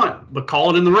whatever you want, but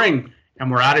call it in the ring.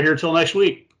 And we're out of here till next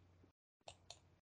week.